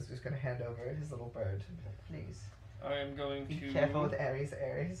Scorpius is just gonna hand over his little bird. Please I am going be to... careful with Ares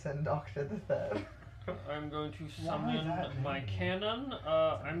and Doctor the Third. I'm going to Why summon that my name? cannon.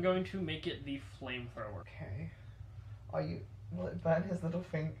 I'm going to make it the flamethrower. Okay. Will it burn his little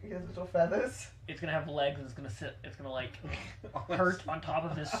feathers? It's gonna have legs and it's gonna like hurt on top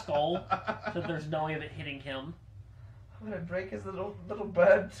of his skull, so there's no way of it hitting him. Will it break his little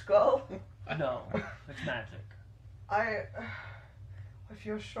bird skull? No, it's magic. If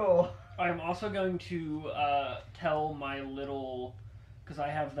you're sure. I'm also going to tell my little, because I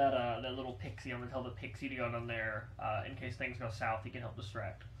have that little pixie. I'm gonna tell the pixie to go down there in case things go south. He can help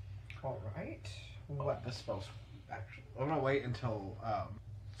distract. All right. What? This spell's actually. I'm gonna wait until.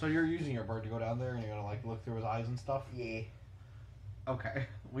 So you're using your bird to go down there, and you're gonna like look through his eyes and stuff. Yeah. Okay.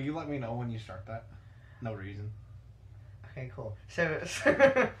 Will you let me know when you start that? No reason. Okay, cool. So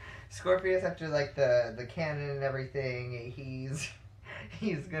Scorpius, after like the cannon and everything, he's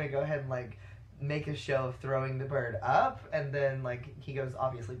gonna go ahead and like make a show of throwing the bird up, and then like he goes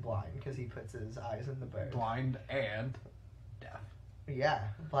obviously blind because he puts his eyes in the bird. Blind and deaf. Yeah,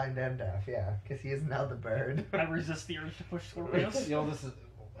 blind and deaf. Yeah, because he is now the bird. I resist the urge to push Scorpius. You know, this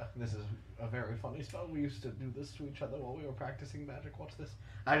is a very funny spell. We used to do this to each other while we were practicing magic. Watch this.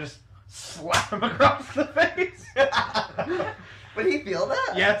 I just slap him across the face. Would he feel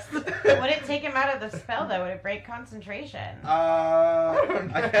that? Yes. Would it take him out of the spell, though? Would it break concentration?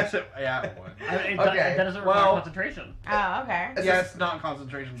 I guess it. Yeah, it would. Okay, That doesn't require well- concentration. Oh, okay. So- Yeah, it's not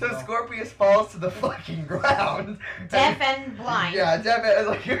concentration. So spell. Scorpius falls to the fucking ground. Deaf and blind. Yeah, deaf and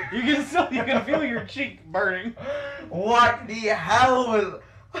like. You can feel your cheek burning. What the hell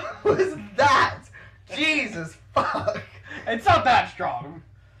was that? Jesus fuck. It's not that strong.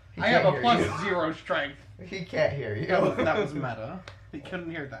 He I have can't a hear plus you. 0 strength. He can't hear you. That was meta. He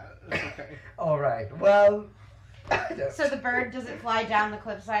couldn't hear that. It's okay. All right. Well. I don't- So the bird doesn't fly down the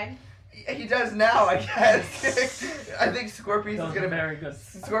cliffside? he does now, I guess. I think Scorpius Those is are gonna. very good.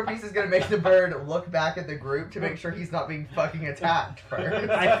 Scorpius is gonna make the bird look back at the group to make sure he's not being fucking attacked first.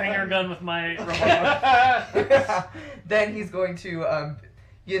 I finger gun with my revolver. Then he's going to,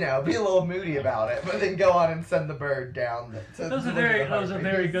 be a little moody about it, but then go on and send the bird down. That was a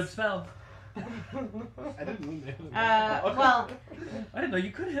very good spell. I didn't mean to hit him. Well, I didn't know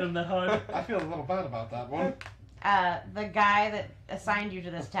you could hit him that hard. I feel a little bad about that one. the guy that assigned you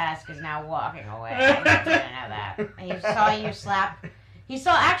to this task is now walking away. I need you to know that. He saw you slap. You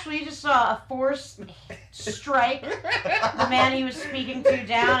just saw a force strike the man he was speaking to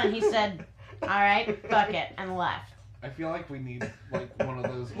down, and he said, "Alright, fuck it," and left. I feel like we need like one of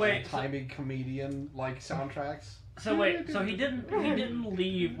those timey comedian like soundtracks. So wait, so he didn't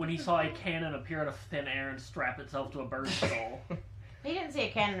leave when he saw a cannon appear out of thin air and strap itself to a bird's skull. He didn't see a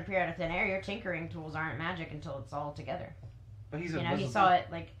cannon appear out of thin air. Your tinkering tools aren't magic until it's all together. But he's He invisible. saw it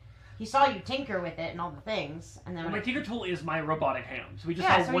he saw you tinker with it and all the things, and then Well, my tinker tool is my robotic hand, so we just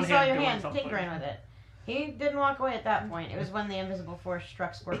yeah, saw so one he saw hand your doing hand something. tinkering with it. He didn't walk away at that point. It was when the invisible force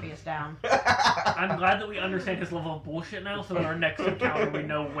struck Scorpius down. I'm glad that we understand his level of bullshit now, so that our next encounter we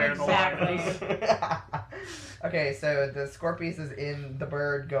know where the line Exactly. is. Okay, so the Scorpius is in the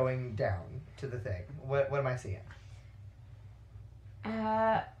bird going down to the thing. What am I seeing?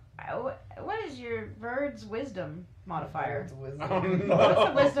 What is your bird's wisdom modifier? Bird's wisdom. Oh, no. What's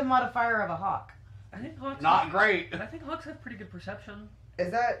the wisdom modifier of a hawk? I think hawks. Not great. I think hawks have pretty good perception.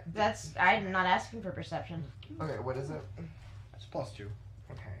 Is that I'm not asking for perception. okay? What is it? It's +2.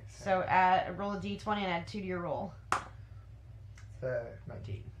 Okay, So roll a d20 and add 2 to your roll.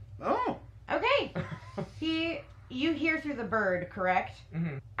 19. Oh. Okay. You hear through the bird, correct?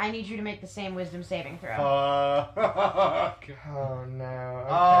 Mm-hmm. I need you to make the same wisdom saving throw. Fuck. Oh no. Okay.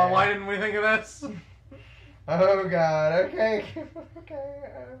 Oh, why didn't we think of this? Oh god. Okay. Okay.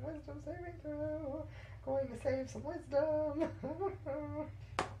 Wisdom saving throw. Going to save some wisdom.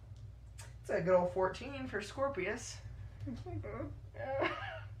 It's a good old 14 for Scorpius.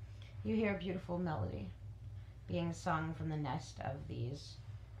 You hear a beautiful melody being sung from the nest of these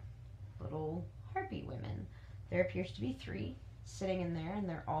little harpy women. There appears to be 3. sitting in there, and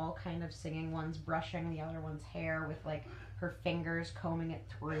they're all kind of singing. One's brushing the other one's hair with like her fingers combing it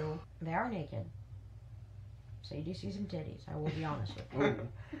through. They are naked. So you do see some titties, I will be honest with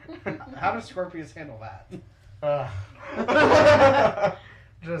you. Ooh. How does Scorpius handle that?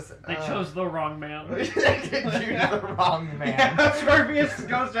 They chose the wrong man. They choose the wrong man. Yeah, Scorpius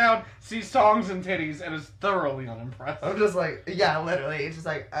goes down, sees songs and titties, and is thoroughly unimpressed. I'm just like, yeah, literally. It's just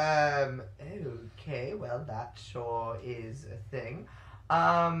like, okay, well, that sure is a thing.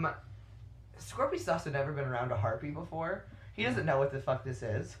 Scorpius also never been around a harpy before. He doesn't know what the fuck this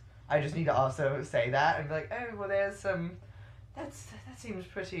is. I just need to also say that and be like, oh, well, there's some. That seems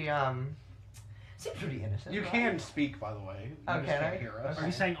pretty seems pretty innocent. You right? can speak, by the way. You Okay. just can't hear us. Are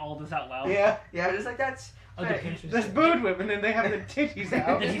you saying all this out loud? Yeah. Yeah, just like that's. Oh, very did- interesting. There's bird women and they have the titties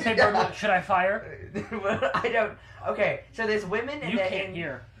out. Did he say, Bird, should I fire? Well, I don't. Okay, so there's women and You they're can't in.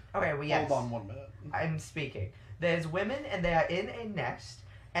 hear. Okay, well, yes. Hold on 1 minute. I'm speaking. There's women and they are in a nest,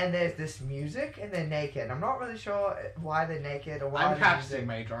 and there's this music and they're naked. I'm not really sure why they're naked or why I'm the casting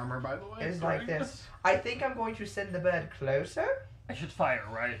music mage armor, by the way. is Sorry. like this. I think I'm going to send the bird closer. I should fire,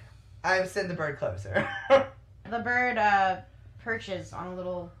 right? I send the bird closer. The bird perches on a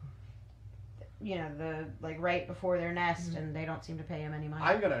little, the right before their nest, and they don't seem to pay him any money.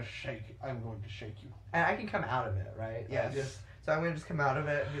 I'm going to shake you. And I can come out of it, right? Yeah, Yes. so I'm going to just come out of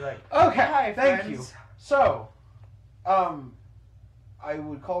it and be like, Okay, hi, thank friends. you. So, I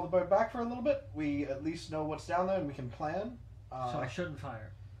would call the bird back for a little bit. We at least know what's down there and we can plan. So I shouldn't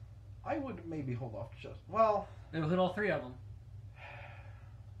fire. I would maybe hold off well, It'll hit all 3 of them.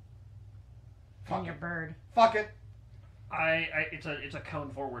 And fuck your it. bird. Fuck it. It's a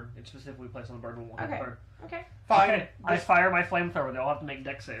cone forward. It's specifically placed on the bird. Won't hit the Okay. bird. Okay. Fine. Okay, I Just- fire my flamethrower. They all have to make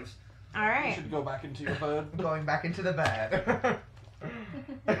deck saves. All You right. should go back into your bird. Going back into the bed.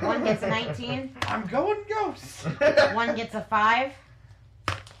 One gets a 19. I'm going ghost. One gets a 5.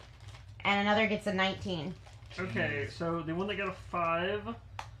 And another gets a 19. Okay, so the one that got a 5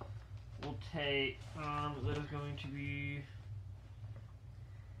 will take, that is going to be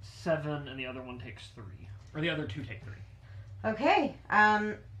 7, and the other one takes 3. Or the other 2 take 3. Okay.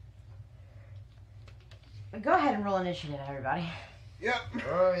 Go ahead and roll initiative, everybody. Yep.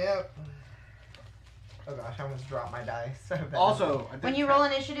 Oh, yep. Oh gosh, I almost dropped my dice. So bad. Also, I did When you roll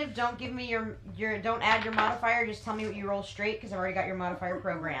initiative, don't give me your don't add your modifier. Just tell me what you roll straight, because I've already got your modifier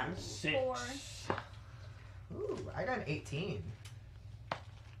programmed. 6. 4. Ooh, I got an 18.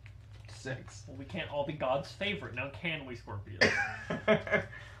 6. Well, we can't all be God's favorite, now can we, Scorpius?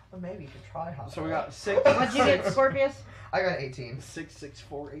 Well, maybe you could try hard. So we got 6. What'd you get, Scorpius? I got 18. 6, 6,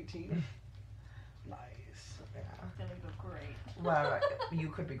 4, 18. Nice. Yeah. It's gonna go great. Well, you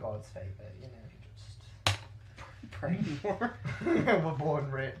could be God's favorite, you know. Pray more. You just were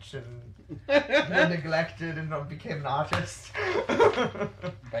born rich and then neglected and not became an artist.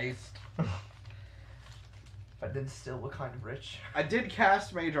 Based. But then still were kind of rich. I did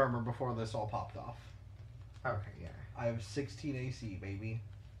cast mage armor before this all popped off. Okay, yeah. I have 16 AC, baby.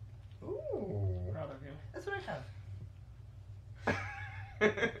 Ooh. Proud of you. That's what I have.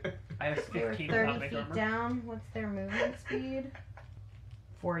 I have They were 15 30 without make feet armor. down. What's their movement speed?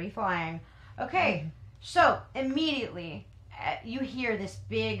 40 flying. Okay, so immediately you hear this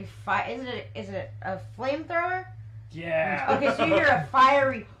big fire. Is it a flamethrower? Yeah. Okay, so you hear a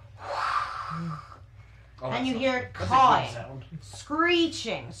fiery, Oh, and you that's hear a- it that's a good cawing, sound.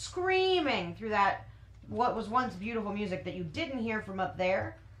 screeching, screaming through that what was once beautiful music that you didn't hear from up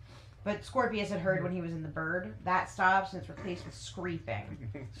there, but Scorpius had heard when he was in the bird. That stops and it's replaced with screeping,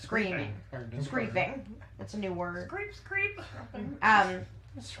 screaming, screeping. That's a new word. Screep, screep.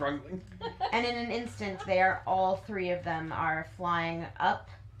 Struggling. And in an instant, all 3 of them are flying up,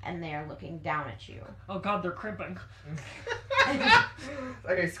 and they are looking down at you. Oh god, they're crimping.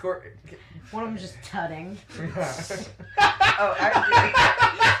 Okay, One of them's just tutting. Oh, actually,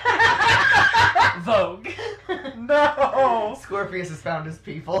 Vogue. No! Scorpius has found his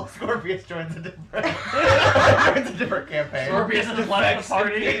people. Scorpius joins a different campaign. Scorpius has left the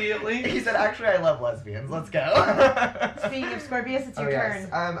party. immediately. He said, "Actually, I love lesbians. Let's go." Speaking of Scorpius, it's your yes.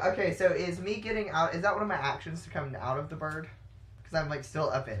 turn. Okay, so is me getting out? Is that one of my actions to come out of the bird? Because I'm like still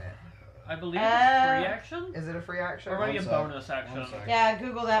up in it. I believe it's a free action? Is it a free action? Or maybe a One sec. bonus action. One sec. Yeah,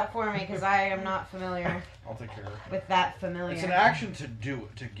 Google that for me, because I am not familiar I'll take care of it. with that familiar. It's an action to do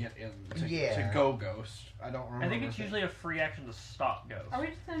it, to get in, to Yeah. go ghost. I don't remember. I think it's usually a free action to stop ghost. Are we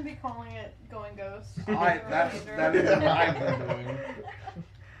just gonna be calling it going ghost? That is what I've been doing.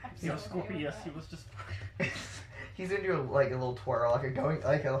 You know, Scorpius, he was just... He's into like a little twirl, like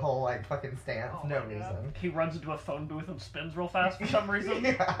a whole like fucking stance, Oh no my God. reason. He runs into a phone booth and spins real fast for some reason.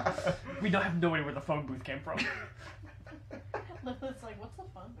 Yeah. We don't have no idea where the phone booth came from. Lilith's like, what's the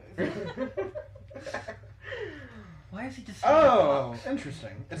fun booth? Why is he just? Oh,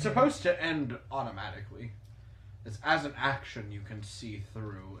 interesting. It's supposed to end automatically. It's as an action you can see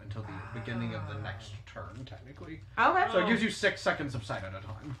through until the beginning of the next turn, technically. Okay. So it gives you 6 seconds of sight at a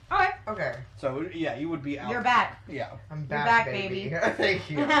time. Okay. Okay. So yeah, you would be out. You're back. Yeah. I'm You're back, back, baby. baby. Thank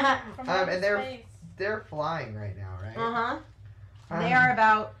you. From outer And space. they're flying right now, right? Uh-huh. They are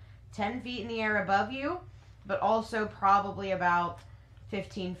about 10 feet in the air above you, but also probably about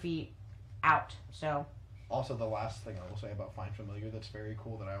 15 feet out. So, Also, the last thing I will say about Find Familiar that's very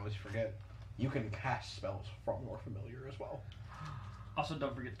cool that I always forget, you can cast spells from your familiar as well, Also,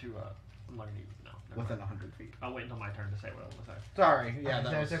 don't forget to. I'm not gonna use no. never within mind. 100 feet. I'll wait until my turn to say what I want to say. Sorry, yeah,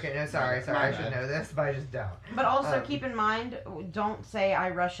 that no, was... it's okay. No, sorry. my I should bad. know this, but I just don't. but also Um, keep in mind, don't say I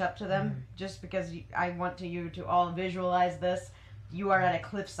rush up to them, just because I want you to all visualize this. You are at a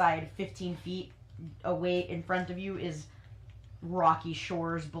cliffside 15 feet away. In front of you is rocky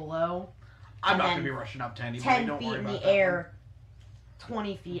shores below. I'm and not then going to be rushing up to anybody, 10 don't feet worry in about the that air,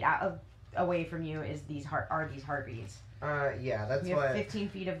 20 feet away from you is these heartbeats. Yeah, that's You have what. 15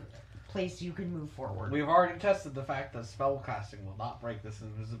 feet of place you can move forward. one. We've already tested the fact that spell casting will not break this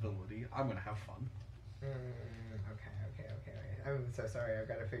invisibility. I'm going to have fun. Okay. I'm so sorry. I've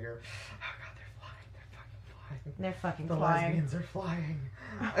got to figure. Oh god, they're flying. They're fucking The flying. lesbians are flying.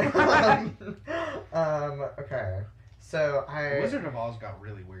 Okay. So The Wizard of Oz got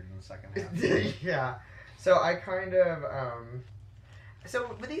really weird in the second half. yeah. So I kind of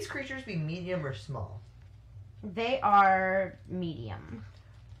So would these creatures be medium or small? They are medium.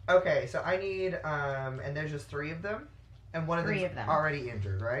 Okay, so I need and there's just 3 of them, and one of Three them's of them. already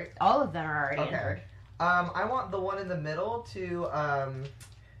injured, right? All of them are already Okay. injured. I want the one in the middle to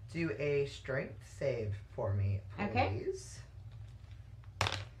do a strength save for me, please.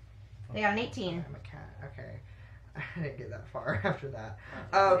 Okay. They got an 18. I'm a cat. Okay. I didn't get that far after that.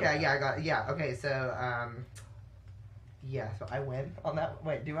 Oh, okay, yeah, I got it. Yeah, okay, so yeah, so I win on that.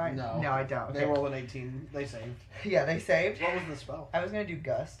 Wait, do I? No. No, I don't. They Okay. rolled an 18. They saved. Yeah, they saved. What was the spell? I was gonna do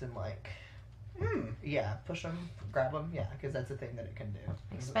gust and like, yeah, push them, grab them, yeah, because that's a thing that it can do.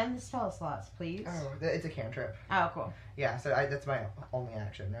 Expend the spell slots, please. Oh, it's a cantrip. Oh, cool. Yeah, so that's my only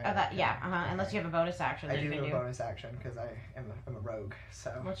action, right? Oh, that, yeah, unless you have a bonus action I that do you have can a do. bonus action because I'm a rogue,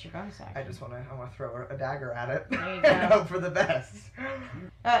 so What's your bonus action? I just wanna throw a dagger at it There you and go. hope for the best.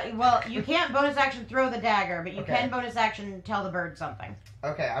 Well, you can't bonus action throw the dagger, but you Okay. can bonus action tell the bird something.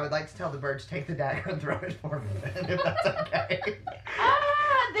 Okay, I would like to tell the bird to take the dagger and throw it for me, then, if that's okay.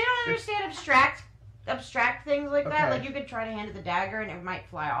 They don't understand abstract things like that. Okay. Like, you could try to hand it the dagger and it might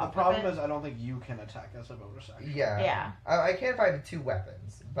fly The off. problem with is I don't think you can attack as a bonus action. Yeah. Yeah. I can't find the 2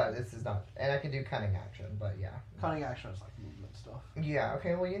 weapons, but this is not, and I can do cunning action, but yeah. Cunning action is like movement stuff. Yeah.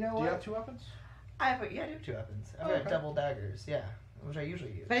 Okay. Well, you know Do what? you have 2 weapons? I have I do have 2 weapons. I've got Okay. double daggers. Yeah, which I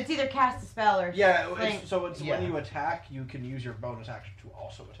usually use. But it's either cast a spell or Yeah, fling. so it's Yeah. when you attack, you can use your bonus action to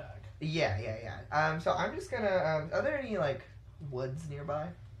also attack. Yeah. So I'm just gonna. Are there any like woods nearby?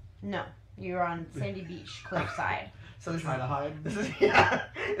 No, you're on Sandy Beach cliffside. So this Trying to is. hide. This is yeah.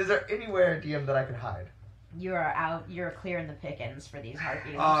 Is there anywhere, DM, that I could hide? You are out. You're clearing the pickings for these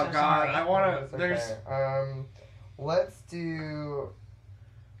heartbeats. Oh I'm so god, sorry. I wanna. That's There's. okay. Let's do.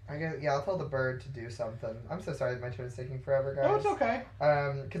 I guess yeah. I'll tell the bird to do something. I'm so sorry that my turn is taking forever, guys. No, it's okay.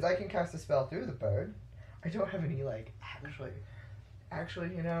 Because I can cast a spell through the bird. I don't have any like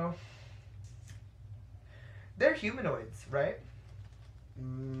actually, you know. They're humanoids, right?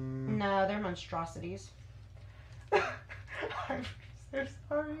 No, they're monstrosities. I'm so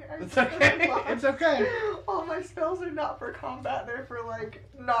sorry. It's okay. It's okay. All my spells are not for combat. They're for like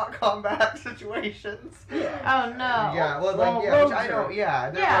not combat situations. Oh no. Yeah, well, Well, like, yeah, which I rogues don't, are- yeah,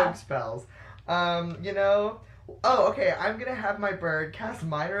 they're Yeah. rogue spells. You know, oh, okay, I'm gonna have my bird cast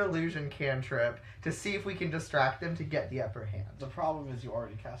Minor Illusion cantrip to see if we can distract them to get the upper hand. The problem is you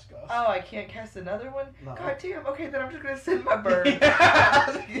already cast Gust. Oh, I can't cast another one? No. God damn, okay, then I'm just gonna send my bird.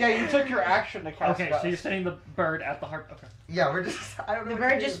 Yeah, you took your action to cast Okay, Gust. so you're sending the bird at the heart. Okay. Yeah, we're just, I don't know. The what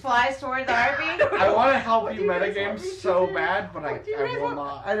bird to just do. flies toward the heartbeat. I want to help What you do guys metagame want me to so do? bad, but What do you I guys will want?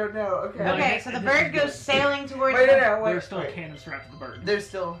 not. I don't know, okay. No, Okay, you- so the this bird is goes good. sailing towards Wait, the... no, wait, There's still a wait. cannon strapped to the bird. There's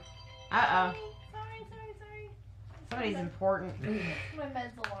still, Uh-oh. Sorry. Somebody's important. My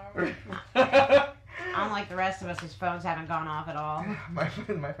med's alarm. Unlike the rest of us whose phones haven't gone off at all.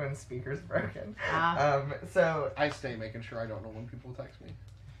 my phone's speaker's broken. Ah, So, I stay making sure I don't know when people text me.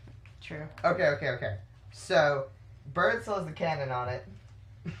 true. okay. So, bird still has the cannon on it.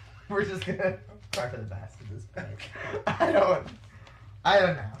 We're just gonna try for the best at this point. I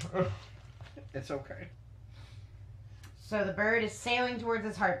don't know. It's okay. So the bird is sailing towards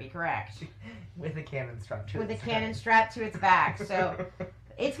its harpy, correct? With a cannon strapped to With a its cannon head. strapped to its back. So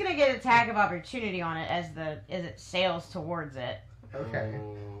it's gonna get attack of opportunity on it as it sails towards it. Okay.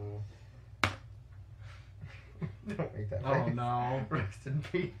 Oh, Don't make that oh face. no. Rest in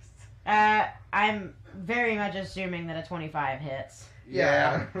peace. I'm very much assuming that a 25 hits.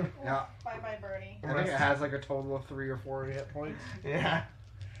 Yeah. Yeah. Bye bye, Birdie. I think it has like a total of 3 or 4 hit points. Yeah.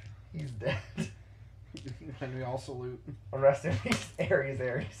 He's dead. And we all salute. Rest in peace,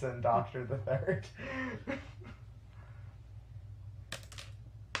 Ares, and Doctor the Third.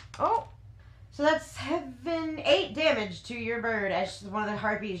 Oh! So that's 8 damage to your bird as one of the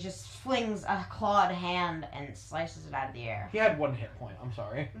harpies just flings a clawed hand and slices it out of the air. He had 1 hit point. I'm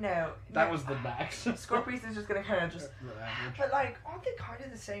sorry. No. That was the max. Scorpius is just gonna kind of just. The average. But like, aren't they kind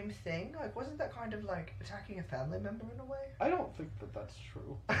of the same thing? Like, wasn't that kind of like attacking a family member in a way? I don't think that that's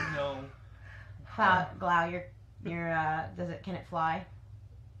true. No. Glau, can it fly?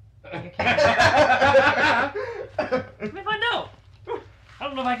 Let me find out. I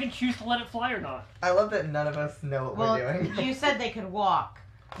don't know if I can choose to let it fly or not. I love that none of us know what Well, we're doing. you said they could walk.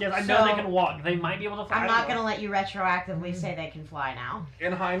 Yes, I know So- they can walk. They might be able to fly. I'm not going to let you retroactively say they can fly now.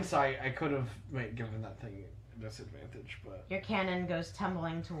 In hindsight, I could have given that thing a disadvantage, but Your cannon goes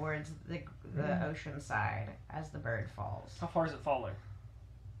tumbling towards the ocean side as the bird falls. How far is it falling?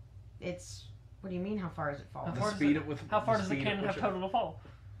 It's... What do you mean, how far is it falling? How the far does speed it- it with How far does the speed cannon at have which it- total to fall?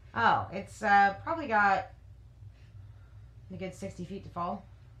 Oh, it's probably got a good 60 feet to fall.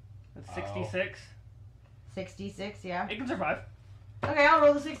 It's 66. 66, yeah. It can survive. Okay, I'll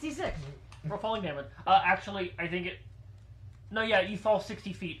roll the 66. Roll falling damage. Actually, I think it... No, yeah, you fall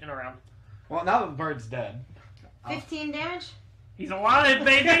 60 feet and around. Well, now that the bird's dead. 15 damage? He's alive,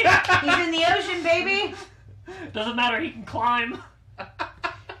 baby! He's in the ocean, baby! Doesn't matter, he can climb.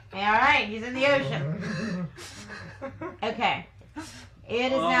 Alright, he's in the ocean. Okay. It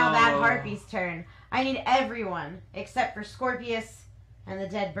is now that harpy's turn. I need everyone, except for Scorpius and the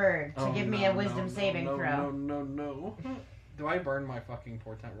dead bird, to give me a wisdom saving throw. No. Do I burn my fucking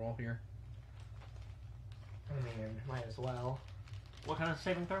portent roll here? I mean, might as well. What kind of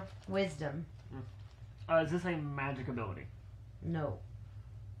saving throw? Wisdom. Is this a magic ability? No.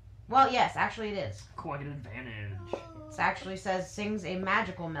 Well, yes, actually it is. Cool, I get advantage. It actually says sings a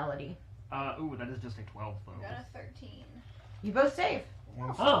magical melody. Ooh, that is just a 12, though. Got a 13. You both save.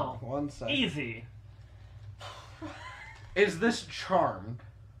 One sec. Easy. Is this charmed?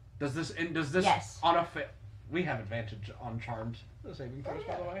 Does this Yes. on a we have advantage on charmed saving throws,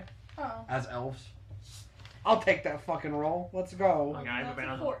 by the way, Oh. as elves. I'll take that fucking roll. Let's go. Okay, I have That's a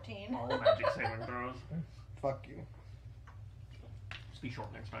advantage 14. on all magic saving throws. Fuck you. Just be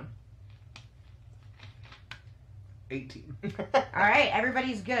short next time. 18. Alright,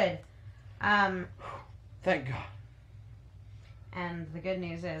 everybody's good. Thank God. And the good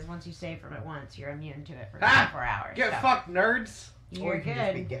news is, once you save from it once, you're immune to it for Ah! 24 hours. Get so fucked, nerds. You're Or you can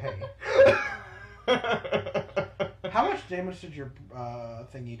just be good. gay. How much damage did your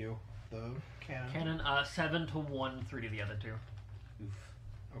thingy do? The cannon. Cannon, 7 to 1, 3 to the other 2. Oof.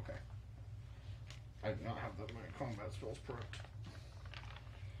 Okay. I do not have my combat spells prepped.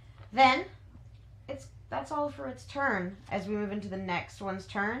 Then, that's all for its turn. As we move into the next one's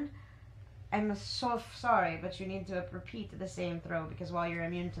turn, I'm so sorry, but you need to repeat the same throw, because while you're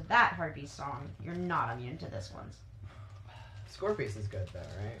immune to that harpy song, you're not immune to this one's. Scorpius is good though,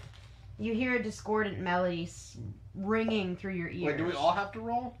 right? You hear a discordant melody ringing through your ears. Wait, do we all have to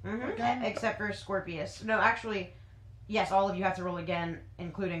roll? Mm-hmm. Except for Scorpius. No, actually, yes, all of you have to roll again,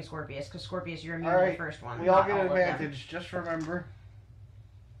 including Scorpius, because Scorpius, you're immune to the first one. We all not get of them. advantage. Just remember.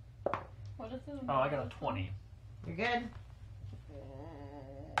 What is it? Oh, I got a 20. You're good.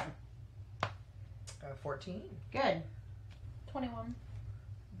 14. Good. 21.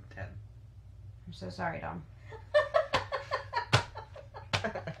 10. I'm so sorry, Dom.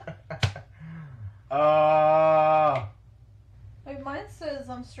 Wait, mine says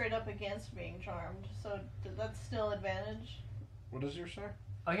I'm straight up against being charmed, so that's still advantage. What does yours say?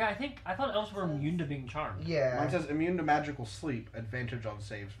 Oh yeah, I thought elves were immune to being charmed. Yeah. Mine says immune to magical sleep, advantage on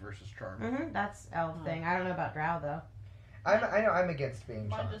saves versus charm. Mm-hmm. That's elf thing. I don't know about Drow, though. I know I'm against being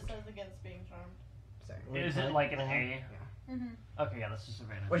Mine charmed. just says against being charmed. Same. Is it like an A? Mm-hmm. Okay, yeah, that's just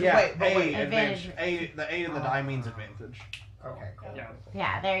advantage. Wait, Yeah, wait, but wait. advantage. Advantage. The A in the die means advantage. Okay, cool. Yeah.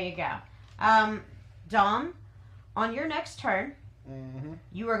 Yeah, there you go. Dom, on your next turn, Mm-hmm.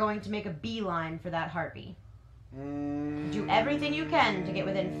 you are going to make a beeline for that harpy. Mm-hmm. Do everything you can to get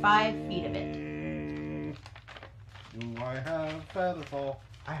within 5 feet of it. Do I have Featherfall?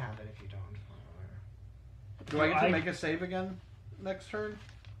 I have it if you don't. Do I get to I- make a save again next turn?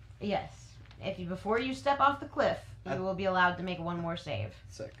 Yes. Before you step off the cliff, You will be allowed to make one more save.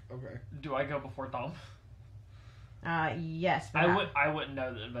 Sick. Okay. Do I go before Tom? Yes. But I wouldn't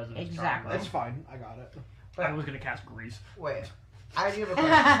know that Vezev is Exactly. It's fine. I got it. I was gonna cast Grease. Wait. I do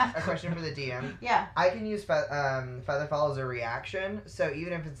have a question for the DM. Yeah. I can use Featherfall as a reaction, so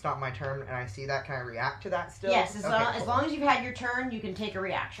even if it's not my turn and I see that, can I react to that still? Yes, as Okay, long as you've had your turn, you can take a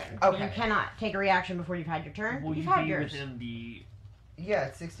reaction. Okay. You cannot take a reaction before you've had your turn. Will You've you had be yours. within the... Yeah,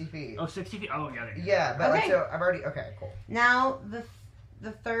 it's 60 feet. Oh, 60 feet? Oh, yeah. Yeah, but like, Okay. so I've already... Okay, cool. Now,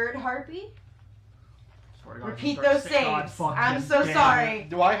 the third harpy. Swear to God, Repeat start those saying, "God, saves. fuck I'm this, so damn sorry. it."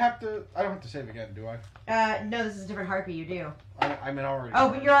 Do I have to? I don't have to save again, do I? No, this is a different harpy. You do. I'm in already. Oh,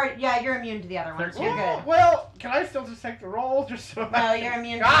 but you're already. Yeah, you're immune to the other one. So you're good. Well, can I still just take the roll? Just so No, you're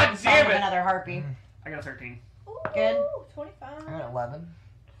immune to God the damn of it! another harpy. I got a 13. Ooh, Good. 25. I got 11.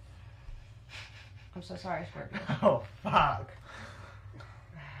 I'm so sorry, Scorpius. Oh, fuck.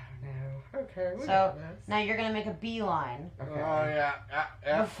 No. Okay, we So, got this. Now you're gonna make a beeline. Oh Okay.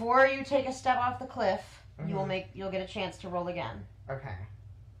 yeah. Before you take a step off the cliff, Mhm. you'll get a chance to roll again. Okay.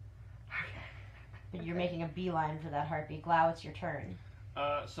 But you're making a beeline for that harpy. Glough, it's your turn.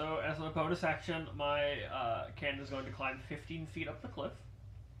 So, as a bonus action, my cannon is going to climb 15 feet up the cliff.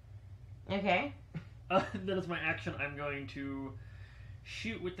 Okay. Then as my action, I'm going to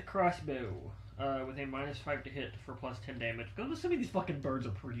shoot with the crossbow with a -5 to hit for +10 damage. Because I'm assuming these fucking birds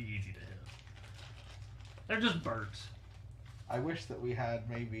are pretty easy to hit. They're just birds. I wish that we had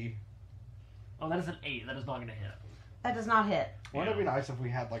maybe. Oh, that is an 8. That is not going to hit. That does not hit. Wouldn't it be nice if we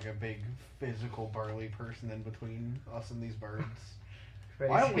had like a big physical burly person in between us and these birds?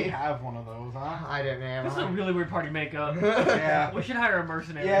 Why don't we have one of those, huh? I don't know. This is a really weird party makeup. Yeah. We should hire a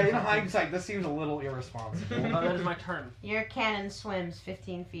mercenary. Yeah, or in something. hindsight, this seems a little irresponsible. Oh, that is my turn. Your cannon swims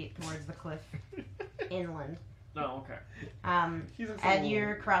 15 feet towards the cliff inland. Oh, okay. He's in And some your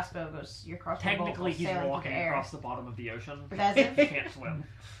little- crossbow bolt Technically, will he's sail into walking the air. across the bottom of the ocean. Vezev? He can't swim.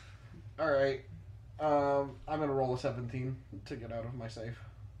 All right. I'm gonna roll a 17 to get out of my safe.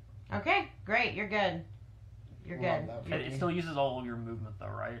 Okay, great. You're good. You're Love good. that for It me. still uses all of your movement, though,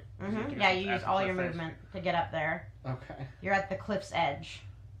 right? Yeah, you use all your cliff face. movement to get up there. Okay. You're at the cliff's edge.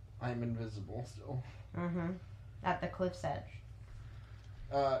 I'm invisible still. At the cliff's edge.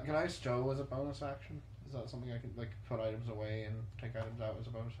 Can I stow as a bonus action? Is that something I can like put items away and take items out as a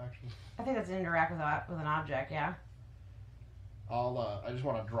bonus action? I think that's interact with an object, yeah. I just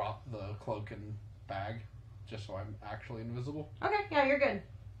want to drop the cloak and bag, just so I'm actually invisible. Okay, yeah, you're good.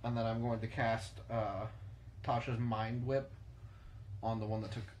 And then I'm going to cast Tasha's Mind Whip on the one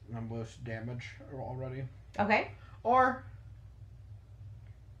that took the most damage already. Okay. Or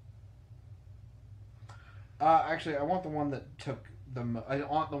actually, I want the one that took I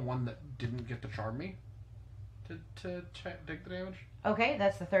want the one that didn't get to charm me to take the damage. Okay,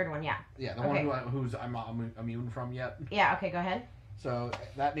 that's the third one, yeah. Yeah, the Okay. one who's I'm not immune from yet. Yeah, okay, go ahead. So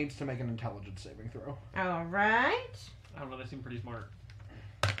that needs to make an intelligence saving throw. Alright. I don't know, they seem pretty smart.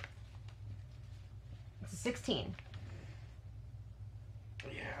 It's a 16.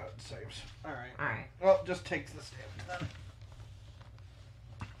 Yeah, it saves. All right. Alright. Well, just takes the damage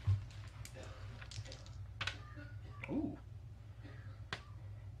then. Ooh.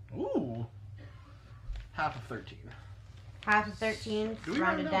 Ooh. Half of 13. Half of 13, Do we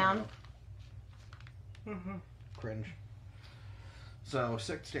rounded round down. Cringe. So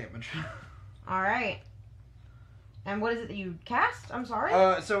 6 damage. Alright. And what is it that you cast? I'm sorry?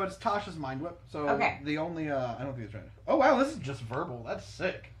 So it's Tasha's Mind Whip. So Okay. the only I don't think it's right. Oh wow, this is just verbal. That's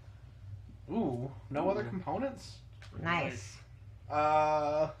sick. Ooh, no other components. Nice.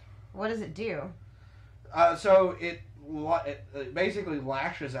 What does it do? So it basically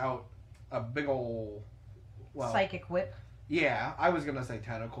lashes out a big ol'. Well, Psychic whip. yeah, I was gonna say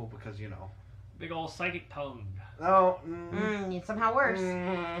tentacle because you know. Big old psychic tongue. No. It's somehow worse.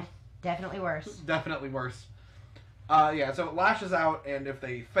 Mm, Definitely worse. definitely worse. Yeah, so it lashes out, and if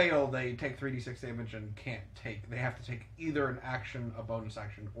they fail, they take 3d6 damage and can't take. They have to take either an action, a bonus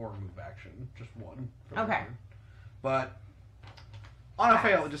action, or a move action. Just one. for the Okay. turn. But on a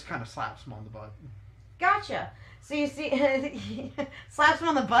fail, it just kind of slaps them on the butt. Gotcha. So you see, slaps him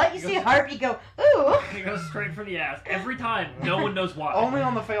on the butt, you see a harpy go, ooh! It goes straight for the ass. Every time. No one knows why. Only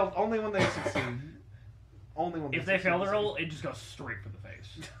on the failed. Only when they succeed. Only when If they fail the roll, it just goes straight for the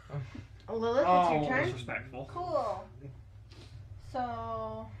face. Lylith, Oh, it's your turn. Disrespectful. Cool.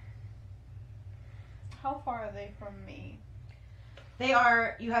 So, how far are they from me?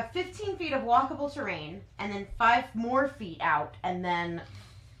 You have 15 feet of walkable terrain, and then 5 more feet out, and then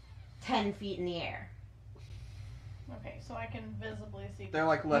 10 feet in the air. Okay, so I can visibly see. They're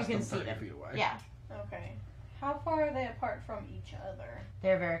like less You than can see 30 them. feet away. Yeah, Okay. How far are they apart from each other?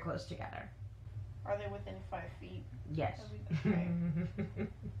 they're very close together. Are they within 5 feet? Yes. Okay.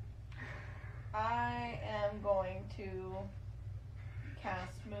 I am going to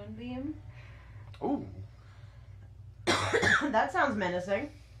cast Moonbeam. Ooh. That sounds menacing.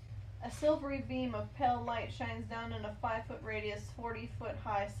 A silvery beam of pale light shines down in a 5-foot radius, 40-foot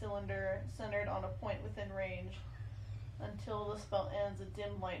high cylinder centered on a point within range. Until the spell ends, a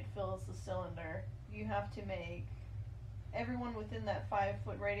dim light fills the cylinder. You have to make... Everyone within that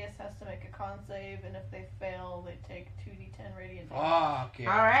 5-foot radius has to make a con save, and if they fail, they take 2d10 radiant damage. Fuck yeah.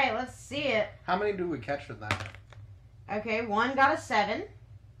 Alright, let's see it. How many do we catch with that? Okay, one got a 7. It's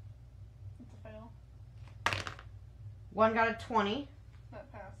a fail. One got a 20.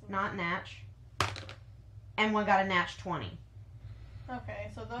 That passes. Not natch. And one got a natch 20. Okay,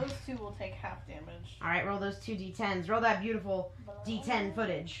 so those two will take half damage. Alright, roll those 2 d10s. Roll that beautiful d10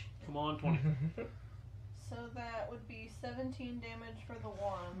 footage. Come on, 20. So that would be 17 damage for the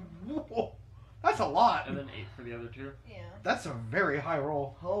one. Whoa, that's a lot. And then 8 for the other 2. Yeah. That's a very high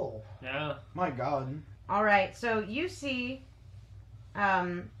roll. Oh. Yeah. My god. Alright, so you see...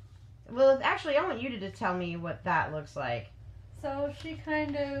 well, actually, I want you to tell me what that looks like. So she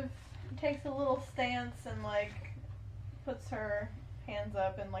kind of takes a little stance and, like, puts her hands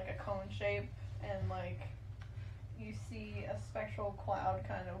up in, like, a cone shape. And, like, you see a spectral cloud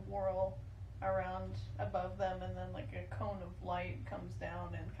kind of whirl around above them, and then like a cone of light comes down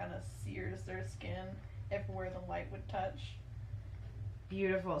and kind of sears their skin everywhere the light would touch.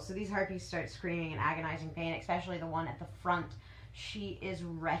 Beautiful. So these harpies start screaming in agonizing pain, especially the one at the front. She is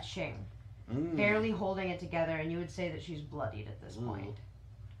retching, barely holding it together, and you would say that she's bloodied at this point.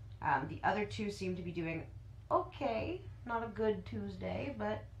 The other two seem to be doing okay. Not a good Tuesday,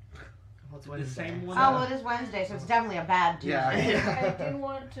 but... What's The Wednesday? same one. Oh, well, it is Wednesday, so it's definitely a bad Tuesday. Yeah. I do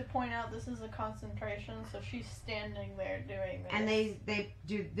want to point out this is a concentration, so she's standing there doing this. And they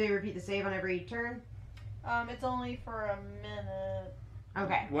repeat the save on every turn? It's only for a minute.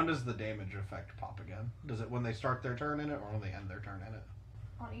 Okay. When does the damage effect pop again? Does it when they start their turn in it, or when they end their turn in it?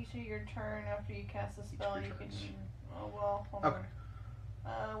 On each of your turn after you cast a spell, Each you turns. can... Oh, well, hold Okay.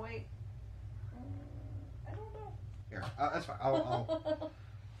 on. Wait. I don't know. Here, that's fine. I'll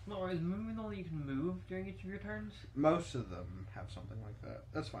No, is movement all you can move during each of your turns? most of them have something like that.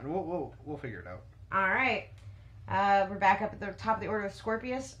 That's fine. We'll figure it out. Alright. We're back up at the top of the order with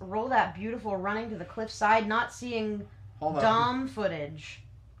Scorpius. Roll that beautiful running to the cliffside, not seeing Hold on. Dom footage.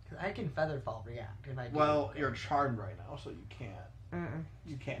 I can Featherfall react if I do. Well, you're charmed right now, so you can't. Mm-mm.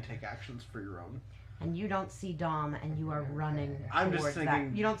 You can't take actions for your own. And you don't see Dom, and you are running I'm just towards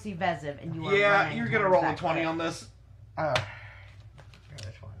thinking- that. You don't see Vezev, and you are Yeah, running you're gonna towards roll a that 20 cliff. on this. Got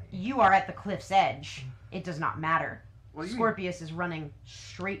a 20. You are at the cliff's edge. It does not matter. Well, you Scorpius is running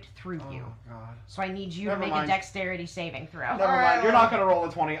straight through you. Oh god. So I need you Never to make mind. a dexterity saving throw. Never mind. You're not gonna roll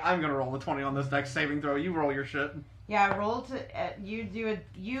a 20. I'm gonna roll a 20 on this dex saving throw. You roll your shit. Yeah, roll to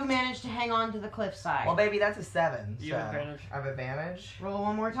you manage to hang on to the cliffside. Well, baby, that's a 7. You so have advantage. I have advantage. Roll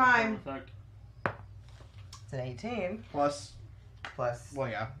one more time. Effect. It's an 18 Plus, plus. well,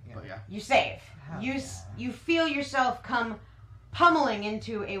 yeah, but yeah. You save. Hell You yeah. you feel yourself come pummeling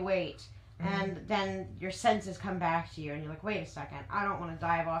into a weight, and then your senses come back to you, and you're like, wait a second, I don't want to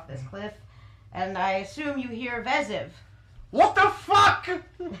dive off this cliff. And I assume you hear Vezev. What the fuck?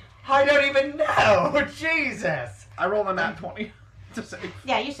 I don't even know. Jesus. I rolled a nat 20 to save.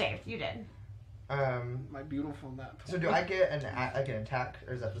 Yeah, you saved. You did. My beautiful nat 20. So do I get an attack,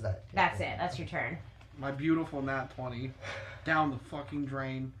 or was that? That's it. That's your turn. My beautiful nat 20 down the fucking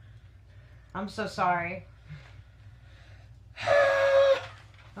drain. I'm so sorry.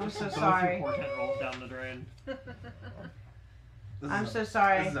 I'm so Both sorry. your portent rolls down the drain. I'm so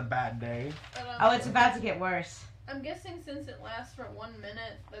sorry. This is a bad day. But, Oh, it's about to get worse. I'm guessing since it lasts for 1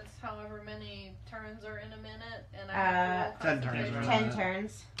 minute, that's however many turns are in a minute, and I have to roll 10 turns concentration. are in a 10 minute.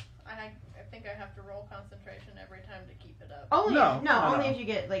 turns. I think I have to roll concentration every time to keep it up. Only No, no, only no. if you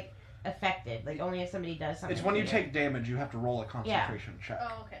get like affected. Like only if somebody does something. It's when you to take damage, you have to roll a concentration check.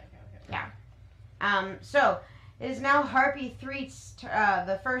 Oh, okay. Yeah. So it is now Harpy 3's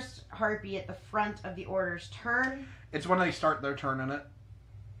the first Harpy at the front of the order's turn. It's when they start their turn in it.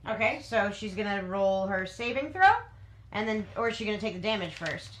 Okay, so she's gonna roll her saving throw, and then or is she gonna take the damage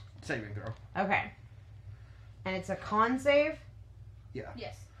first? Saving throw. Okay. And it's a con save.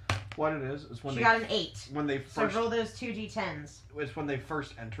 Yes. What it is when She they got an 8. when they So first roll those 2 d10s. it's when they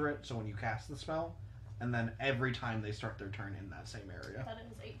first enter it. So when you cast the spell, and then every time they start their turn in that same I area. thought it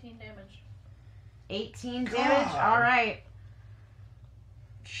was 18 damage. 18 God. damage. All right.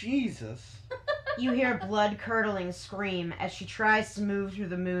 Jesus. You hear a blood-curdling scream as she tries to move through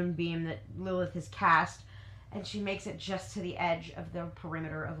the moonbeam that Lylith has cast, and she makes it just to the edge of the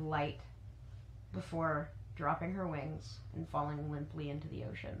perimeter of light. before dropping her wings and falling limply into the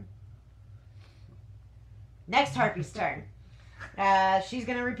ocean. Next harpy's turn. She's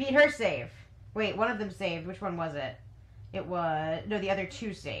gonna repeat her save. Wait, one of them saved. Which one was it? It was... No, the other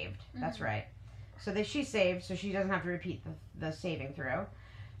two saved. That's right. So she saved, so she doesn't have to repeat the saving throw.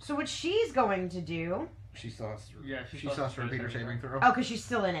 So what she's going to do... She still has to, Yeah, she still has to repeat her saving throw. Oh, because she's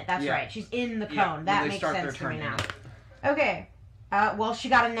still in it. That's Yeah. right. She's in the cone. Yeah, That when they makes start their sense to me turn now. in it. Okay. Well, she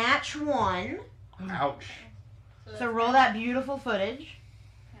got a natch 1. Ouch. So roll that beautiful footage.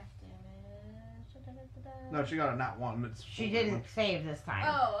 Half damage. Da-da-da-da-da. No, she got a nat 1. It's She didn't save this time.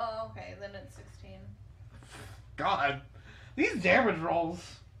 Oh, okay. Then it's 16. God. These damage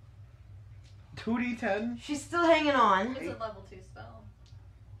rolls. 2d10. She's still hanging on. It's a level 2 spell.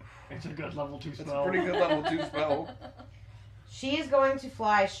 It's a good level 2 It's a spell. pretty good level 2 spell. She is going to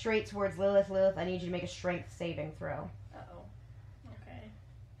fly straight towards Lylith. Lylith, I need you to make a strength saving throw. Uh-oh. Okay.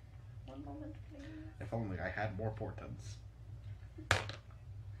 One moment, please. If only I had more portents.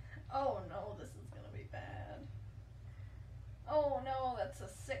 Oh no, this is gonna be bad. Oh no, that's a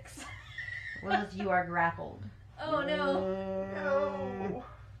 6. Lylith, you are grappled. Oh no. No.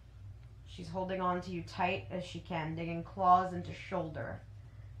 She's holding on to you tight as she can, digging claws into shoulder.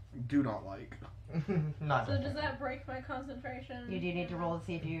 Do not like. Not So does that break my concentration? You do need to roll to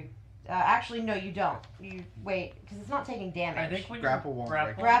see if you... actually, no, you don't. You wait, because it's not taking damage. I think when Grapple you won't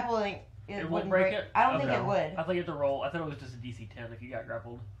grapple, break Grappling, it It won't wouldn't break it? I don't think Okay. it would. I thought you had to roll. I thought it was just a DC 10 if you got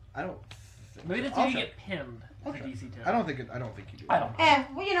grappled. I don't. Maybe that's I'll if you check. get pinned. It's I'll a check. DC 10. I don't think you do. I don't know.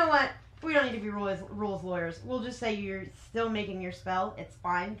 Well, you know what? We don't need to be rules lawyers. We'll just say you're still making your spell. It's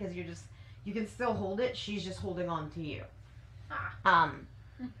fine, because you can still hold it. She's just holding on to you.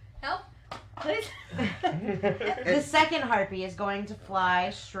 Help, please. The second harpy is going to fly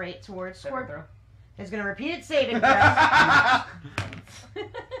straight towards Saving Scorpius. throw. It's going to repeat its saving throw.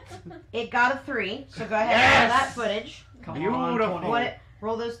 It got a 3, so go ahead and roll that Yes! footage. Come Beautiful. on, 20.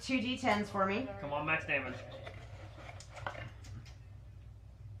 Roll those 2 d10s for me. Come on, max damage.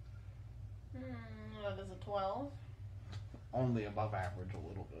 That is a 12. Only above average a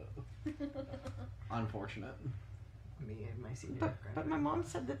little bit. Unfortunate. Me and my senior. But my mom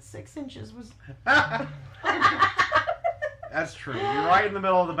said that 6 inches was... That's true. You're right in the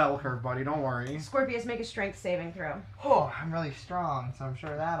middle of the bell curve, buddy. Don't worry. Scorpius, make a strength saving throw. Oh, I'm really strong, so I'm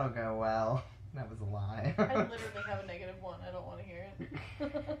sure that'll go well. That was a lie. I literally have a -1. I don't want to hear it.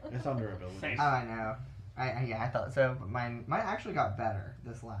 It's under ability. Same. Oh, I know. I thought so, but mine actually got better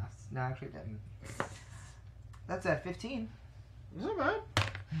this last. No, actually it didn't. That's a 15. Isn't bad.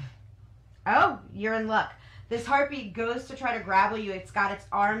 Oh, you're in luck. This harpy goes to try to grapple you. It's got its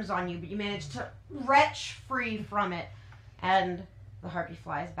arms on you, but you manage to wrench free from it. And the harpy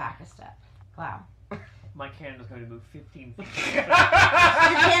flies back a step. Wow. My cannon is going to move 15 feet. Your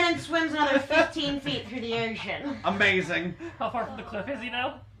cannon swims another 15 feet through the ocean. Amazing. How far from the cliff is he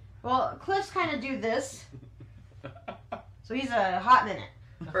now? Well, cliffs kind of do this. So he's a hot minute.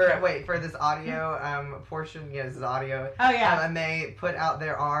 For this audio portion, this is audio. Oh, yeah. And they put out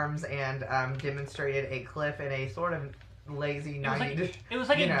their arms and demonstrated a cliff in a sort of lazy It was 90s. like, it was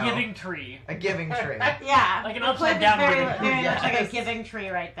like you a know. giving tree. A giving tree. Yeah. Like an the cliff upside down is very, giving tree. very much like a Yes. giving tree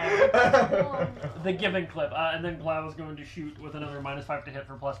right there. The giving clip. And then Glough is going to shoot with another -5 to hit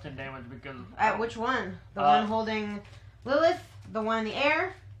for +10 damage because... At which one? The one holding Lylith? The one in the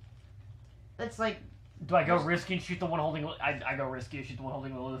air? It's like... Do I go risky and shoot the one holding... I go risky and shoot the one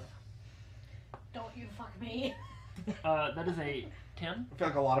holding Lylith. Don't you fuck me. That is a 10? I feel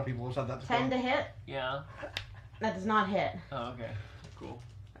like a lot of people have said that before. 10 to hit? Yeah. That does not hit. Oh, okay. Cool.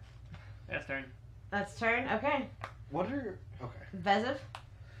 That's turn. That's turn? Okay. What are... Okay. Vezev?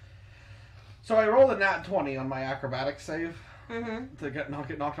 So I rolled a nat 20 on my acrobatics save Mm-hmm. to not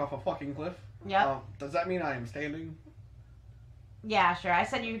get knocked off a fucking cliff. Yep. Does that mean I am standing? Yeah, sure. I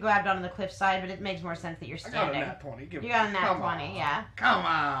said you grabbed onto the cliffside, but it makes more sense that you're I got a standing. nat 20. You got a nat Come 20, on. yeah. Come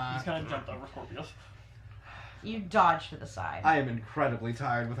He's on. kind of jumped over Scorpius. You dodged to the side. I am incredibly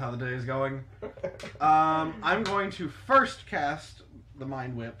tired with how the day is going. I'm going to first cast the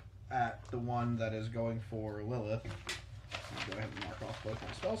Mind Whip at the one that is going for Lylith. Go ahead and mark off both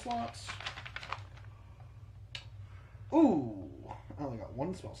my spell slots. Ooh, I only got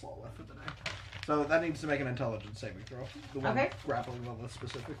 1 spell slot left for the day. So that needs to make an intelligence saving throw. The one Okay. grappling Lylith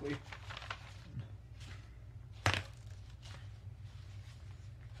specifically.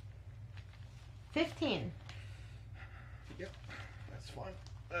 $15. Yep, that's fine.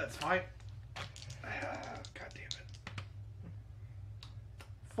 That's fine. God damn it.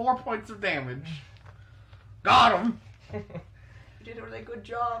 4 points of damage. Got him! You did a really good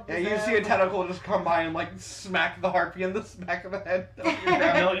job. Yeah, you see a tentacle just come by and like smack the harpy in the back of the head.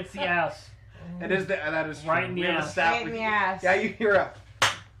 No, it's the ass. It is that is Right true. in We the have a ass. stat Right in with the you. ass. Yeah, you hear a.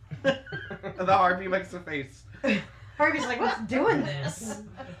 The harpy makes a face. Harvey's like, what's doing this?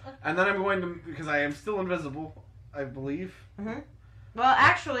 And then I'm going to, because I am still invisible, I believe. Well,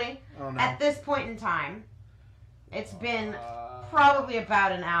 actually, Oh no. at this point in time, it's been probably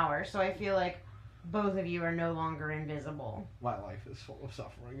about an hour, so I feel like both of you are no longer invisible. My life is full of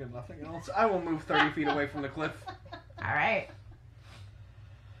suffering and nothing else. I will move 30 feet away from the cliff. Alright.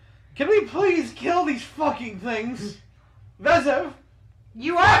 Can we please kill these fucking things? Vezev!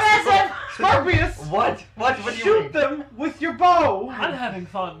 You are Vezev! Scorpius! What? What do you Shoot mean? them with your bow! I'm having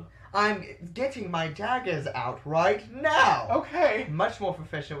fun. I'm getting my daggers out right now. Okay. Much more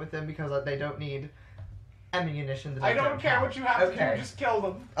proficient with them because they don't need ammunition. That I don't care have. what you have to Okay. do, just kill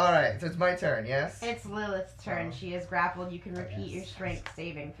them. Alright, so it's my turn, yes? It's Lylith's turn. Oh. She is grappled. You can repeat yes. your strength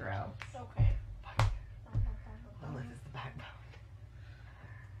saving throw. Okay. Lilith is the backbone.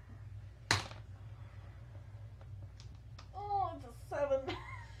 Oh, it's a 7.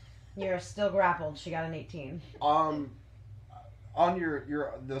 You're still grappled. She got an 18. On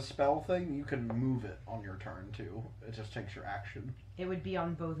the spell thing, you can move it on your turn too. It just takes your action. It would be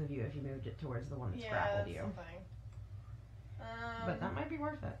on both of you if you moved it towards the one that's Yeah, grappled that's you. the thing. But that might be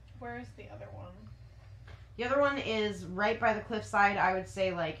worth it. Where's the other one? The other one is right by the cliffside. I would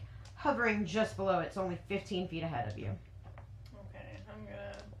say, like, hovering just below. It's only 15 feet ahead of you. Okay, I'm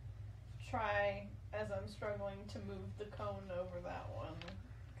gonna try, as I'm struggling, to move the cone over that one.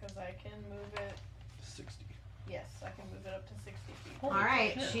 Because I can move it. 60. Yes, I can move it up to 60 feet. Holy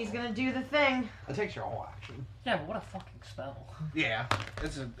Alright, shit. she's gonna do the thing. It takes your whole action. Yeah, but what a fucking spell. Yeah,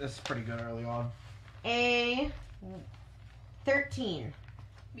 it's pretty good early on. A 13.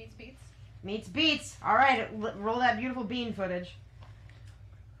 Beats beats. Meets beats. Alright, roll that beautiful bean footage.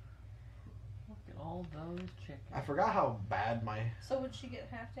 Look at all those chickens. I forgot how bad my. So would she get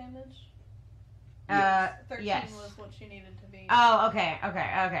half damage? 13 Yes. was what she needed to be. Oh, okay,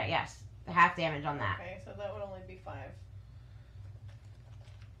 yes. Half damage on that. Okay, so that would only be 5.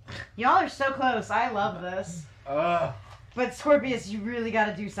 Y'all are so close. I love this. But Scorpius, you really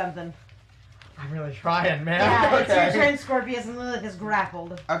gotta do something. I'm really trying, man. Yeah, it's your turn, Scorpius, and Lylith is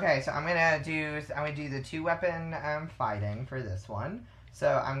grappled. Okay, so I'm gonna do the 2-weapon fighting for this one.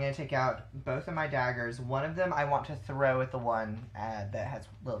 So I'm gonna take out both of my daggers. One of them I want to throw at the one that has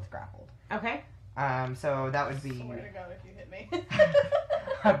Lilith grappled. Okay. So that would be. Swear to God, if you hit me.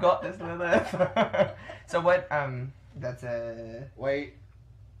 I've got this, Lilith. So what? That's a. Wait.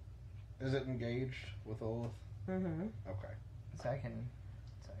 Is it engaged with Lilith? Mm-hmm. Okay. So I can.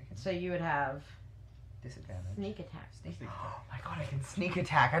 So you would have Disadvantage. sneak attack. Oh my god, I can sneak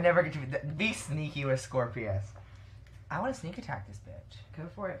attack. I never get to be sneaky with Scorpius. I want to sneak attack this bitch. Go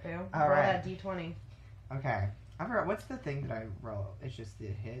for it, boo. All Roll right. that d20. Okay. I forgot. What's the thing that I roll? It's just the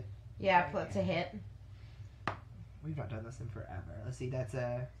hit. Yeah, it's a hit. We've not done this in forever. Let's see. That's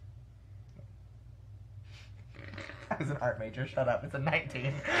a. I was an art major. Shut up. It's a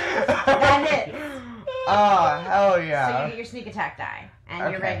 19. That hits. Oh, hell So yeah. you get your sneak attack die and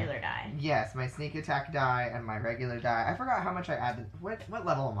your Okay. regular die. Yes, my sneak attack die and my regular die. I forgot how much I added. What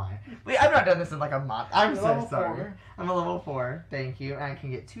level am I? Wait, I've not done this in like a month. I'm You're so level sorry. 4. I'm a level 4. Thank you. And I can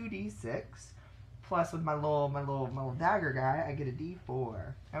get 2d6. Plus with my little dagger guy, I get a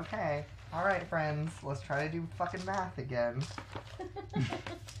d4. Okay. All right, friends. Let's try to do fucking math again.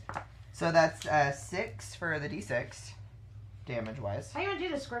 So that's 6 for the d6, damage-wise. How you gonna do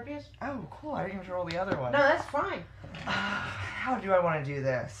this, Scorpius? Oh, cool. I didn't have to roll the other one. No, that's fine. How do I want to do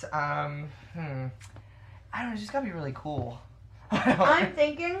this? I don't know. It's just gotta be really cool. I'm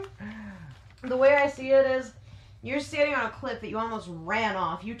thinking, the way I see it is, you're standing on a cliff that you almost ran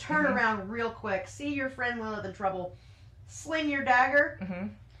off. You turn Mhm. around real quick, see your friend Lilith in trouble, sling your dagger. Mm-hmm.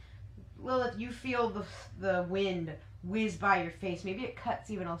 Lilith, you feel the wind whiz by your face. Maybe it cuts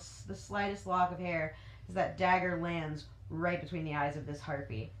even the slightest lock of hair as that dagger lands right between the eyes of this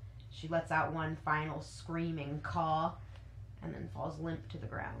harpy. She lets out one final screaming caw and then falls limp to the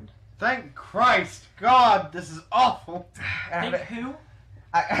ground. Thank Christ! God, this is awful. Think who?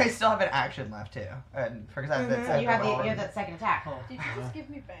 I still have an action left too, and because You have that second attack. Oh. Did you just give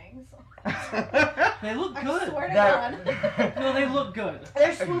me bangs? They look I good. swear to That- God. No, they look good.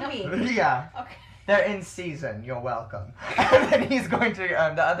 They're swoopy. Yeah, Okay. they're in season. You're welcome. And then he's going to.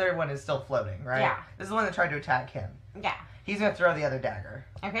 The other one is still floating, right? Yeah. This is the one that tried to attack him. Yeah. He's gonna throw the other dagger.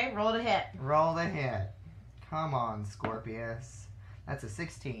 Okay, roll to hit. Roll the hit. Come on, Scorpius. That's a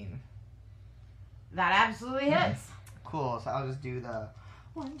 16. That absolutely hits. Cool. So I'll just do the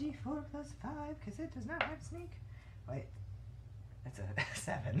 1d4 plus 5 because it does not have sneak. Wait, it's a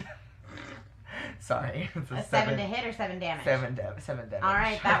 7. Sorry. It's A 7 to hit or 7 damage? 7 damage.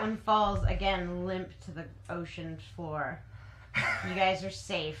 Alright, that one falls again limp to the ocean floor. You guys are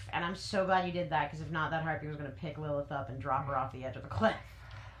safe, and I'm so glad you did that, because if not, that harpy was going to pick Lylith up and drop her off the edge of the cliff.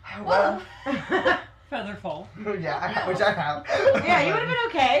 Well, Featherfall. yeah, which I have. Yeah, you would have been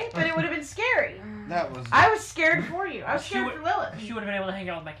okay, but it would have been scary. That was. I was scared for you. I was She scared would- for Lylith. She would have been able to hang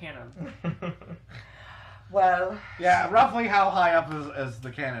out with my cannon. Well, Yeah, roughly how high up is the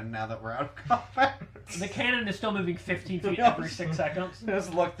cannon now that we're out of combat? The cannon is still moving 15 feet every 6 seconds.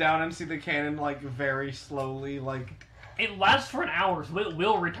 Just look down and see the cannon, like, very slowly, like... It lasts for an hour, so it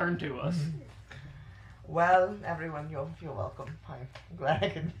will return to us. well, everyone, you're welcome. I'm glad I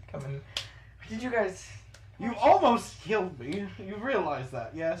could come and. Did you guys? You almost killed me. You realize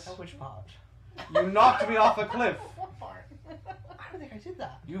that, yes? Oh, which part? You knocked me off a cliff. What part? I don't think I did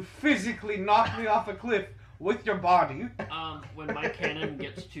that. You physically knocked me off a cliff with your body. When my cannon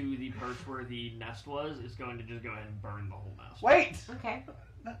gets to the perch where the nest was, it's going to just go ahead and burn the whole nest. Wait! Okay.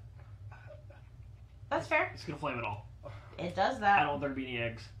 That's fair. It's going to flame it all. It does I that. don't want there to be any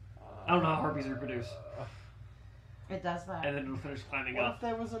eggs. I don't know how harpies reproduce. It does that. And then it'll finish climbing What up. if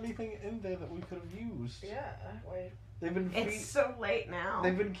there was anything in there that we could have used? Yeah, wait. They've been It's so late now.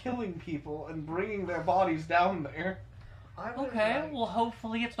 they've been killing people and bringing their bodies down there. I would Okay, well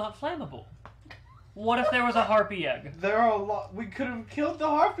hopefully it's not flammable. What if there was a harpy egg? There are a lot. We could have killed the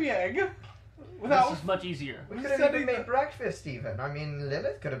harpy egg without. This is much easier. We could have Setting even made the- breakfast even. I mean,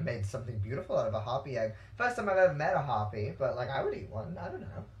 Lylith could have made something beautiful out of a harpy egg. First time I've ever met a harpy, but like I would eat one. I don't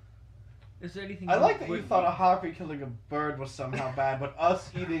know. Is there anything I like that you would thought eat? a harpy killing a bird was somehow bad, but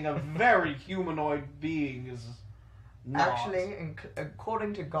us eating a very humanoid being is not. Actually,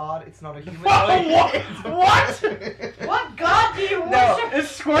 according to God, it's not a human. What? It's- What? What god do you No. worship?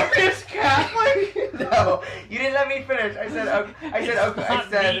 Is Scorpius Catholic? No, you didn't let me finish. I said, okay, It's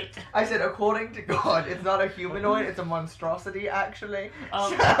not I said, according to God, it's not a humanoid, it's a monstrosity, actually.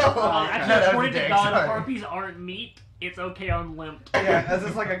 Um, So- Actually, No, that was according a to dick, God, sorry. harpies aren't meat. It's okay on limp. Yeah, as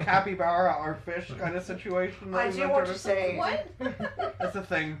it's like a capybara or fish kind of situation. I that do we want to entered. say, What? It's a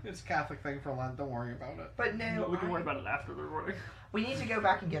thing. It's a Catholic thing for Lent. Don't worry about it. but no, We can worry about it after the recording. we need to go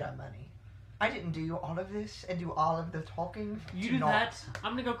back and get our money. I didn't do all of this and do all of the talking. You to do not- that.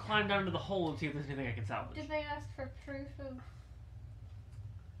 I'm gonna go climb down into the hole and see if there's anything I can salvage. Did they ask for proof of...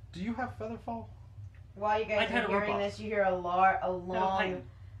 Do you have Featherfall? While you guys I've had are a hearing robot. this, you hear a long... Titan.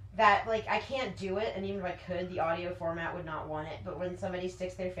 That, like, I can't do it, and even if I could, the audio format would not want it. But when somebody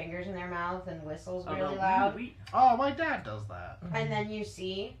sticks their fingers in their mouth and whistles Oh, really no, loud, Oh, my dad does that. and then you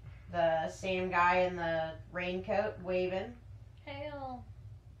see the same guy in the raincoat waving. Hail.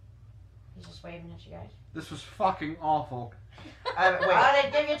 He's just waving at you guys. This was fucking awful. Wait, Oh,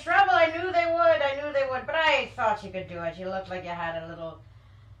 they'd give you trouble. I knew they would. But I thought you could do it. You looked like you had a little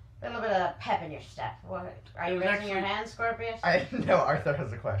bit of pep in your step. What? Are It you was raising your actually- hand, Scorpius? No, Arthur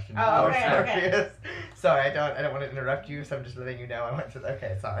has a question. Oh, No, okay, Scorpius. Sorry, I don't want to interrupt you, so I'm just letting you know I went to.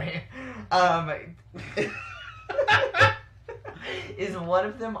 Okay, sorry. Is one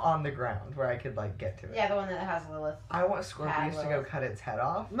of them on the ground where I could like get to it? Yeah, the one that has Lylith. I want Scorpius to go Lilith. cut its head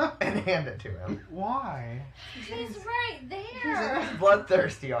off No. and hand it to him. Why? He's right He's there.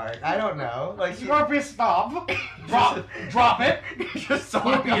 bloodthirsty art. I don't know. Like Scorpius, stop! Drop it! just saw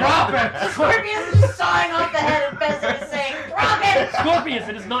Scorpius. Drop it! Scorpius is just sawing off the head, and Vezev is saying, "Drop it!" Scorpius,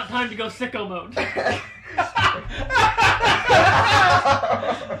 it is not time to go sicko mode.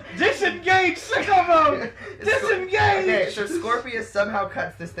 Disengage, sicko mode! Disengage! Okay, so Scorpius somehow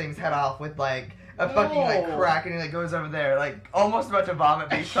cuts this thing's head off with like a fucking like No. crack, and he like goes over there, like almost about to vomit,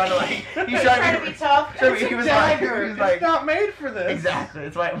 but he's trying to like he's He's trying to be tough. So It's he a was like, dagger. he was It's like not made for this. exactly.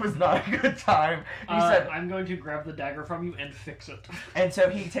 That's why it was not a good time. He said, I'm going to grab the dagger from you and fix it. and so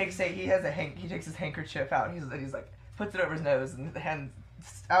he takes his handkerchief out. And he's like puts it over his nose, and the hand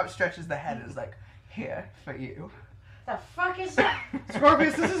outstretches the head and is like, "Here for you." The fuck is that?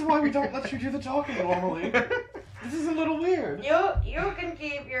 Scorpius, this is why we don't let you do the talking normally. This is a little weird. You can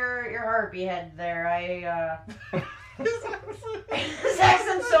keep your harpy head there. This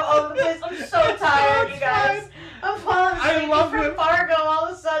accent's so all over the place. I'm so tired, you guys. I'm falling I asleep love from him. Fargo all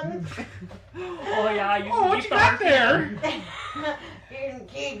of a sudden. Oh yeah, you Oh, can what keep you the got harpy there? head. You can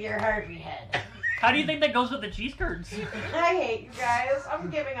keep your harpy head. How do you think that goes with the cheese curds? I hate you guys. I'm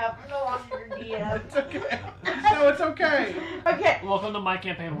giving up. I'm no longer your DM. It's okay. No, it's okay. Okay. Welcome to my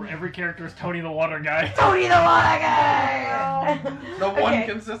campaign where every character is Tony the Water Guy. Tony the Water Guy. The one Okay.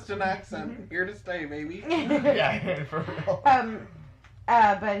 consistent accent. Here to stay, baby. Yeah, for real.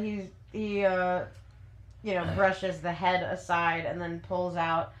 But he brushes the head aside and then pulls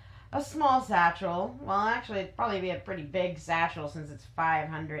out A small satchel. Well, actually, it'd probably be a pretty big satchel since it's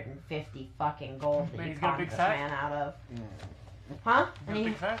 550 fucking gold that Wait, you he's got a con big this sack? man out of. Huh? And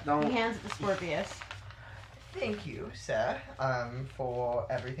he Don't. hands it to Scorpius. Thank you, sir, for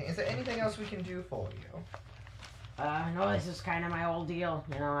everything. Is there anything else we can do for you? No, this is kind of my old deal.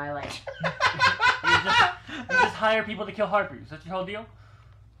 You know, I like... You just hire people to kill harpies. That's your whole deal?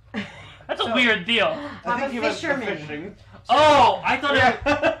 That's a weird deal. I I'm think a he was fisherman. fishing. Oh, I thought it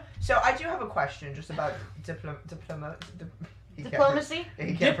was... So I do have a question just about Diplomacy?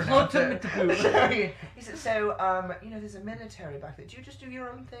 He can't pronounce it. Diplomacy. Sorry. He said, so, there's a military back there. Do you just do your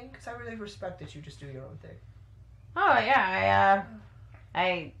own thing? Because I really respect that you just do your own thing. Oh, yeah,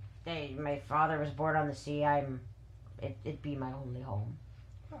 my father was born on the sea. It'd be my only home.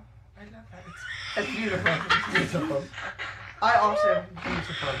 Oh, I love that. It's beautiful. It's beautiful. I also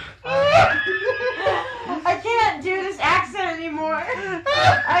beautiful. I can't do this accent anymore. I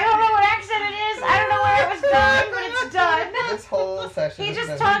don't know what accent it is. I don't know where it was going, but it's done. This whole session. He has just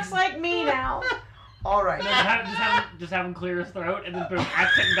been- talks like me now. All right. Just have him clear his throat, and then boom,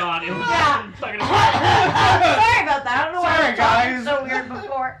 accent gone. It was Yeah. fucking Sorry about that. I don't know why I Sorry, was talking guys. so weird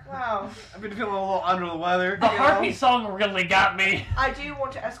before. Wow. I've been feeling a little under the weather. The harpy song really got me. I do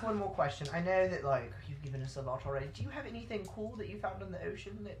want to ask one more question. I know that you've given us a lot already. Do you have anything cool that you found in the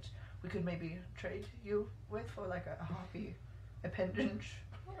ocean that we could maybe trade you with for like a harpy appendage?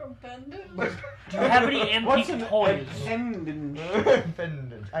 Do you have any What's antique an toys? appendage?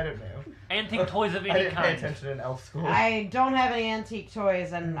 Appendage. I don't know. Antique toys of I any didn't pay kind. attention in elf school. I don't have any antique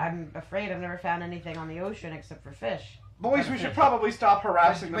toys, and I'm afraid I've never found anything on the ocean except for fish. Boys, we should probably stop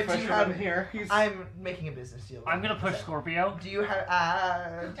harassing But the do you fisherman have- here. He's... I'm making a business deal. I'm gonna push So, Scorpio. Do you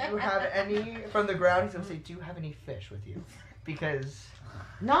have any from the ground? He's gonna say, do you have any fish with you? Because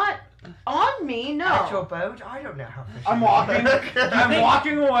Not on me, at your no. boat, I don't know how fish. I'm walking. I'm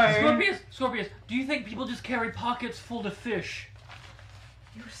walking away. Scorpius, do you think people just carry pockets full of fish?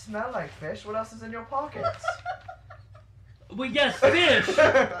 You smell like fish. What else is in your pockets? Well, yes, fish!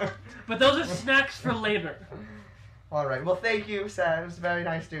 But those are snacks for later. All right. Well, thank you, Sam. It was very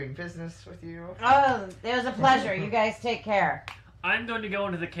nice doing business with you. Oh, it was a pleasure. You guys take care. I'm going to go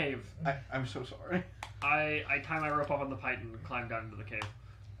into the cave. I'm so sorry. I tie my rope up on the pipe and climb down into the cave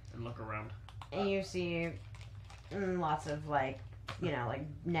and look around. And you see lots of,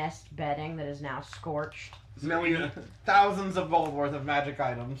 nest bedding that is now scorched. Thousands of gold worth of magic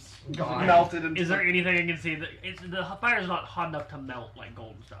items God. melted into. Is there anything I can see that the fire's not hot enough to melt like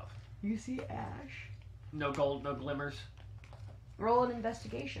gold and stuff? You see ash. No gold, no glimmers. Roll an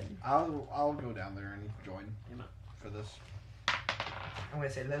investigation. I'll go down there and join for this I'm gonna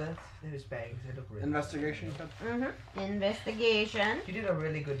say Lylith. Those bangs, they look really. investigation. you said? Investigation. You did a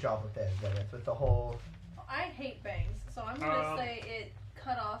really good job with this, Lylith, with the whole. I hate bangs, so I'm gonna say it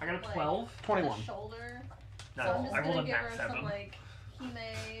cut off. I got a like, 12. 21. The shoulder. No, So I'm just I rolled gonna a give her nat 7. some hime.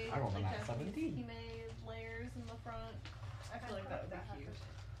 I rolled a like, nat Japanese 17. Hime layers in the front. I feel like that would be cute.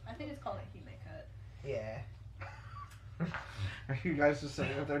 I think it's called a hime cut. Yeah. Are you guys just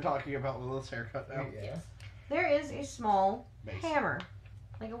sitting up there talking about Lilith's haircut now? Yeah. There is a small Base. hammer.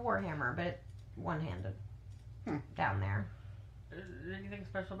 Like a war hammer, but one-handed. Down there. Is there anything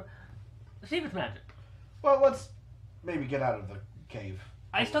special about... See if it's magic. Well, let's maybe get out of the cave.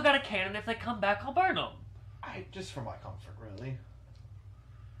 I still got a cannon. If they come back, I'll burn them. Just for my comfort, really.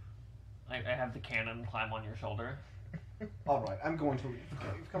 I have the cannon climb on your shoulder. All right, I'm going to leave the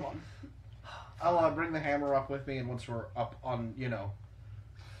cave. Come on. I'll bring the hammer up with me, and once we're up on,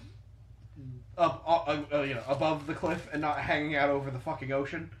 above the cliff and not hanging out over the fucking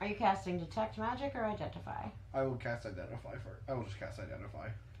ocean, Are you casting detect magic or identify? I will cast identify first. I will just cast identify.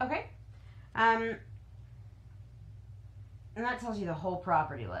 Okay. And that tells you the whole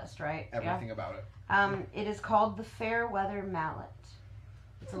property list, right? Everything about it. Yeah. It is called the Fairweather Mallet.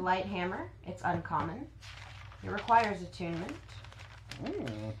 It's a light hammer. It's uncommon. It requires attunement. Ooh.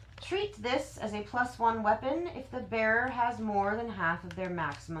 Treat this as a +1 weapon if the bearer has more than half of their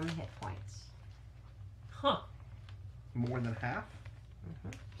maximum hit points. Huh. More than half?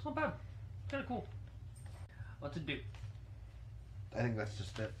 It's not bad. Kind of cool. What's it do? I think that's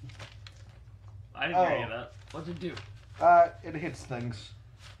just it. I didn't hear any of that. What's it do? It hits things.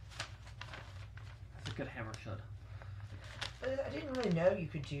 That's a good hammer should. I didn't really know you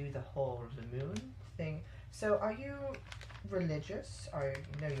could do the whole the moon thing. So are you religious? I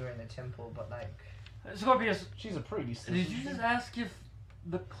know you're in the temple, but Scorpius, She's a pretty did you just ask if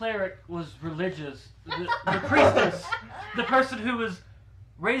the cleric was religious? The priestess, the person who was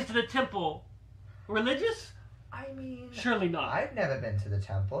raised in a temple, religious? I I mean, Surely not. I've never been to the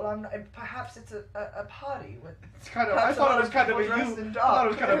temple. Perhaps it's a party with. It's kind of. I thought it was kind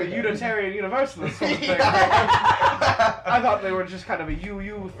of a Unitarian Universalist sort of thing. I thought they were just kind of a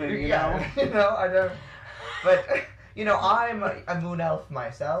UU thing, you know. I don't. But I'm a moon elf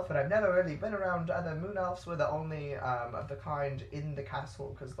myself, and I've never really been around other moon elves. We're the only of the kind in the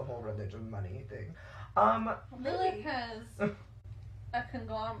castle because the whole religion money thing. Lylith has a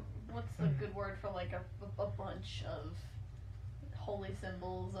conglomerate. What's the good word for like a bunch of holy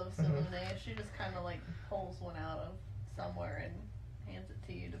symbols of Selune? She just kind of like pulls one out of somewhere and hands it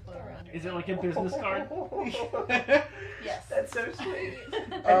to you to put around your Is it neck. like a business card? Yes. That's so sweet.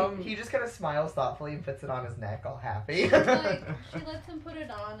 He just kind of smiles thoughtfully and puts it on his neck, all happy. She lets him put it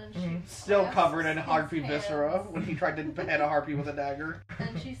on, and she Still grasps covered in his harpy hands, viscera when he tried to behead a harpy with a dagger.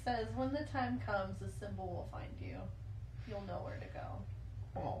 and she says, "When the time comes, the symbol will find you. You'll know where to go."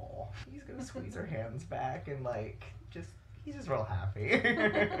 Oh, he's gonna squeeze her hands back and he's just real happy.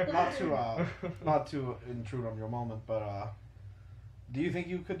 Not to intrude on your moment, but do you think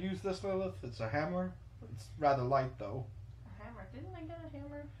you could use this, Lylith? It's a hammer. It's rather light though. A hammer? Didn't I get a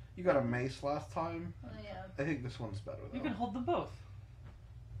hammer? You got a mace last time. Oh yeah. I think this one's better though. You can hold them both.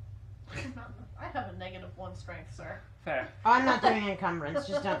 I have a -1 strength, sir. Fair. Oh, I'm not doing encumbrance.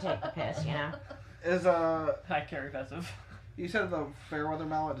 Just don't take the piss, you know. Is I carry Vezev. you said the Fairweather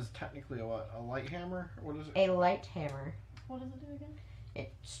mallet is technically a light hammer? What is it? A light hammer. What does it do again?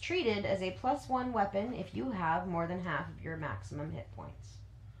 It's treated as a +1 weapon if you have more than half of your maximum hit points.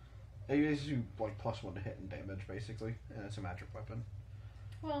 It gives you like +1 to hit and damage basically, and it's a magic weapon.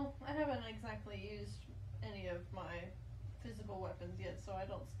 Well, I haven't exactly used any of my physical weapons yet, so I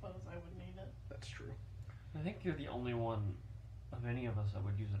don't suppose I would need it. That's true. I think you're the only one of any of us that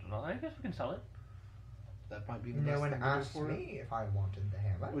would use it at all. I guess we can sell it. That might be the No best one thing to do asked for it. me if I wanted the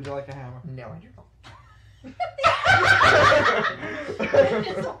hammer. Would you like a hammer? No, I do not. I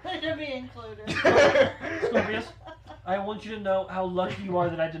just wanted to be included. Scorpius, I want you to know how lucky you are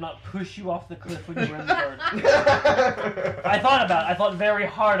that I did not push you off the cliff when you were in the bird. I thought very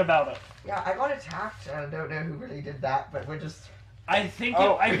hard about it. Yeah, I got attacked, and I don't know who really did that, but we're just... I think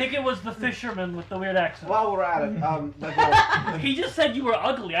it was the fisherman with the weird accent. While we're at it, He just said you were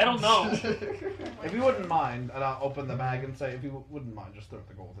ugly. I don't know. if you wouldn't mind, and I'll open the bag and say, if you wouldn't mind, just throw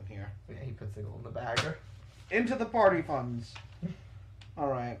the gold in here. Yeah, he puts the gold in the bag. Into the party funds.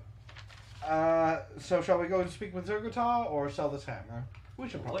 Alright. So shall we go and speak with Zergotah or sell this hammer? We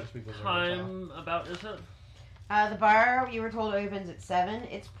should probably speak with Zergotah. Time about is it? The bar, you were told, opens at 7.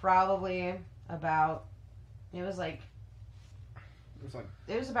 It's probably about... It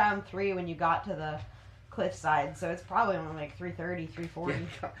was about 3 when you got to the cliffside, so it's probably only like 3:30, 3:40.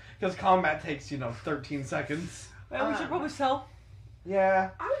 Because combat takes, 13 seconds. Well, we should probably sell. Yeah.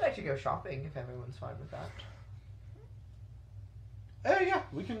 I would like to go shopping if everyone's fine with that. Yeah,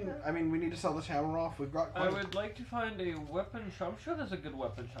 we can. I mean, we need to sell this hammer off. We've got I would like to find a weapon shop. I'm sure there's a good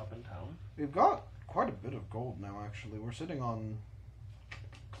weapon shop in town. We've got quite a bit of gold now, actually. We're sitting on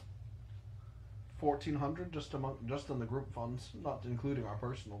 1,400 just in the group funds, not including our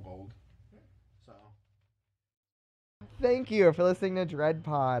personal gold. So. Thank you for listening to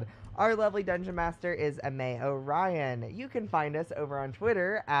DreadPod. Our lovely dungeon master is Amay Orion. You can find us over on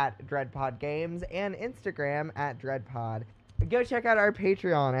Twitter at DreadPod Games and Instagram at DreadPod. Go check out our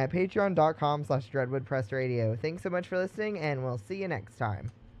Patreon at patreon.com/DreadwoodPressRadio. Thanks so much for listening, and we'll see you next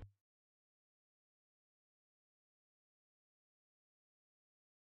time.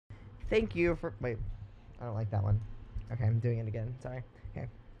 Thank you for... Wait, I don't like that one. Okay, I'm doing it again. Sorry. Okay.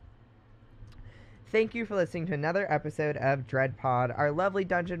 Thank you for listening to another episode of DreadPod. Our lovely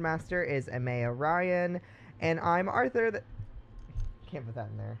dungeon master is Amay Orion, and I'm Arthur. Can't put that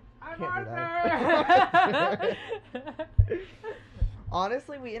in there. I'm Arthur!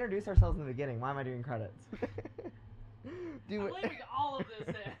 Honestly, we introduced ourselves in the beginning. Why am I doing credits? I'm leaving all of this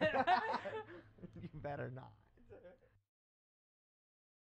in. You better not.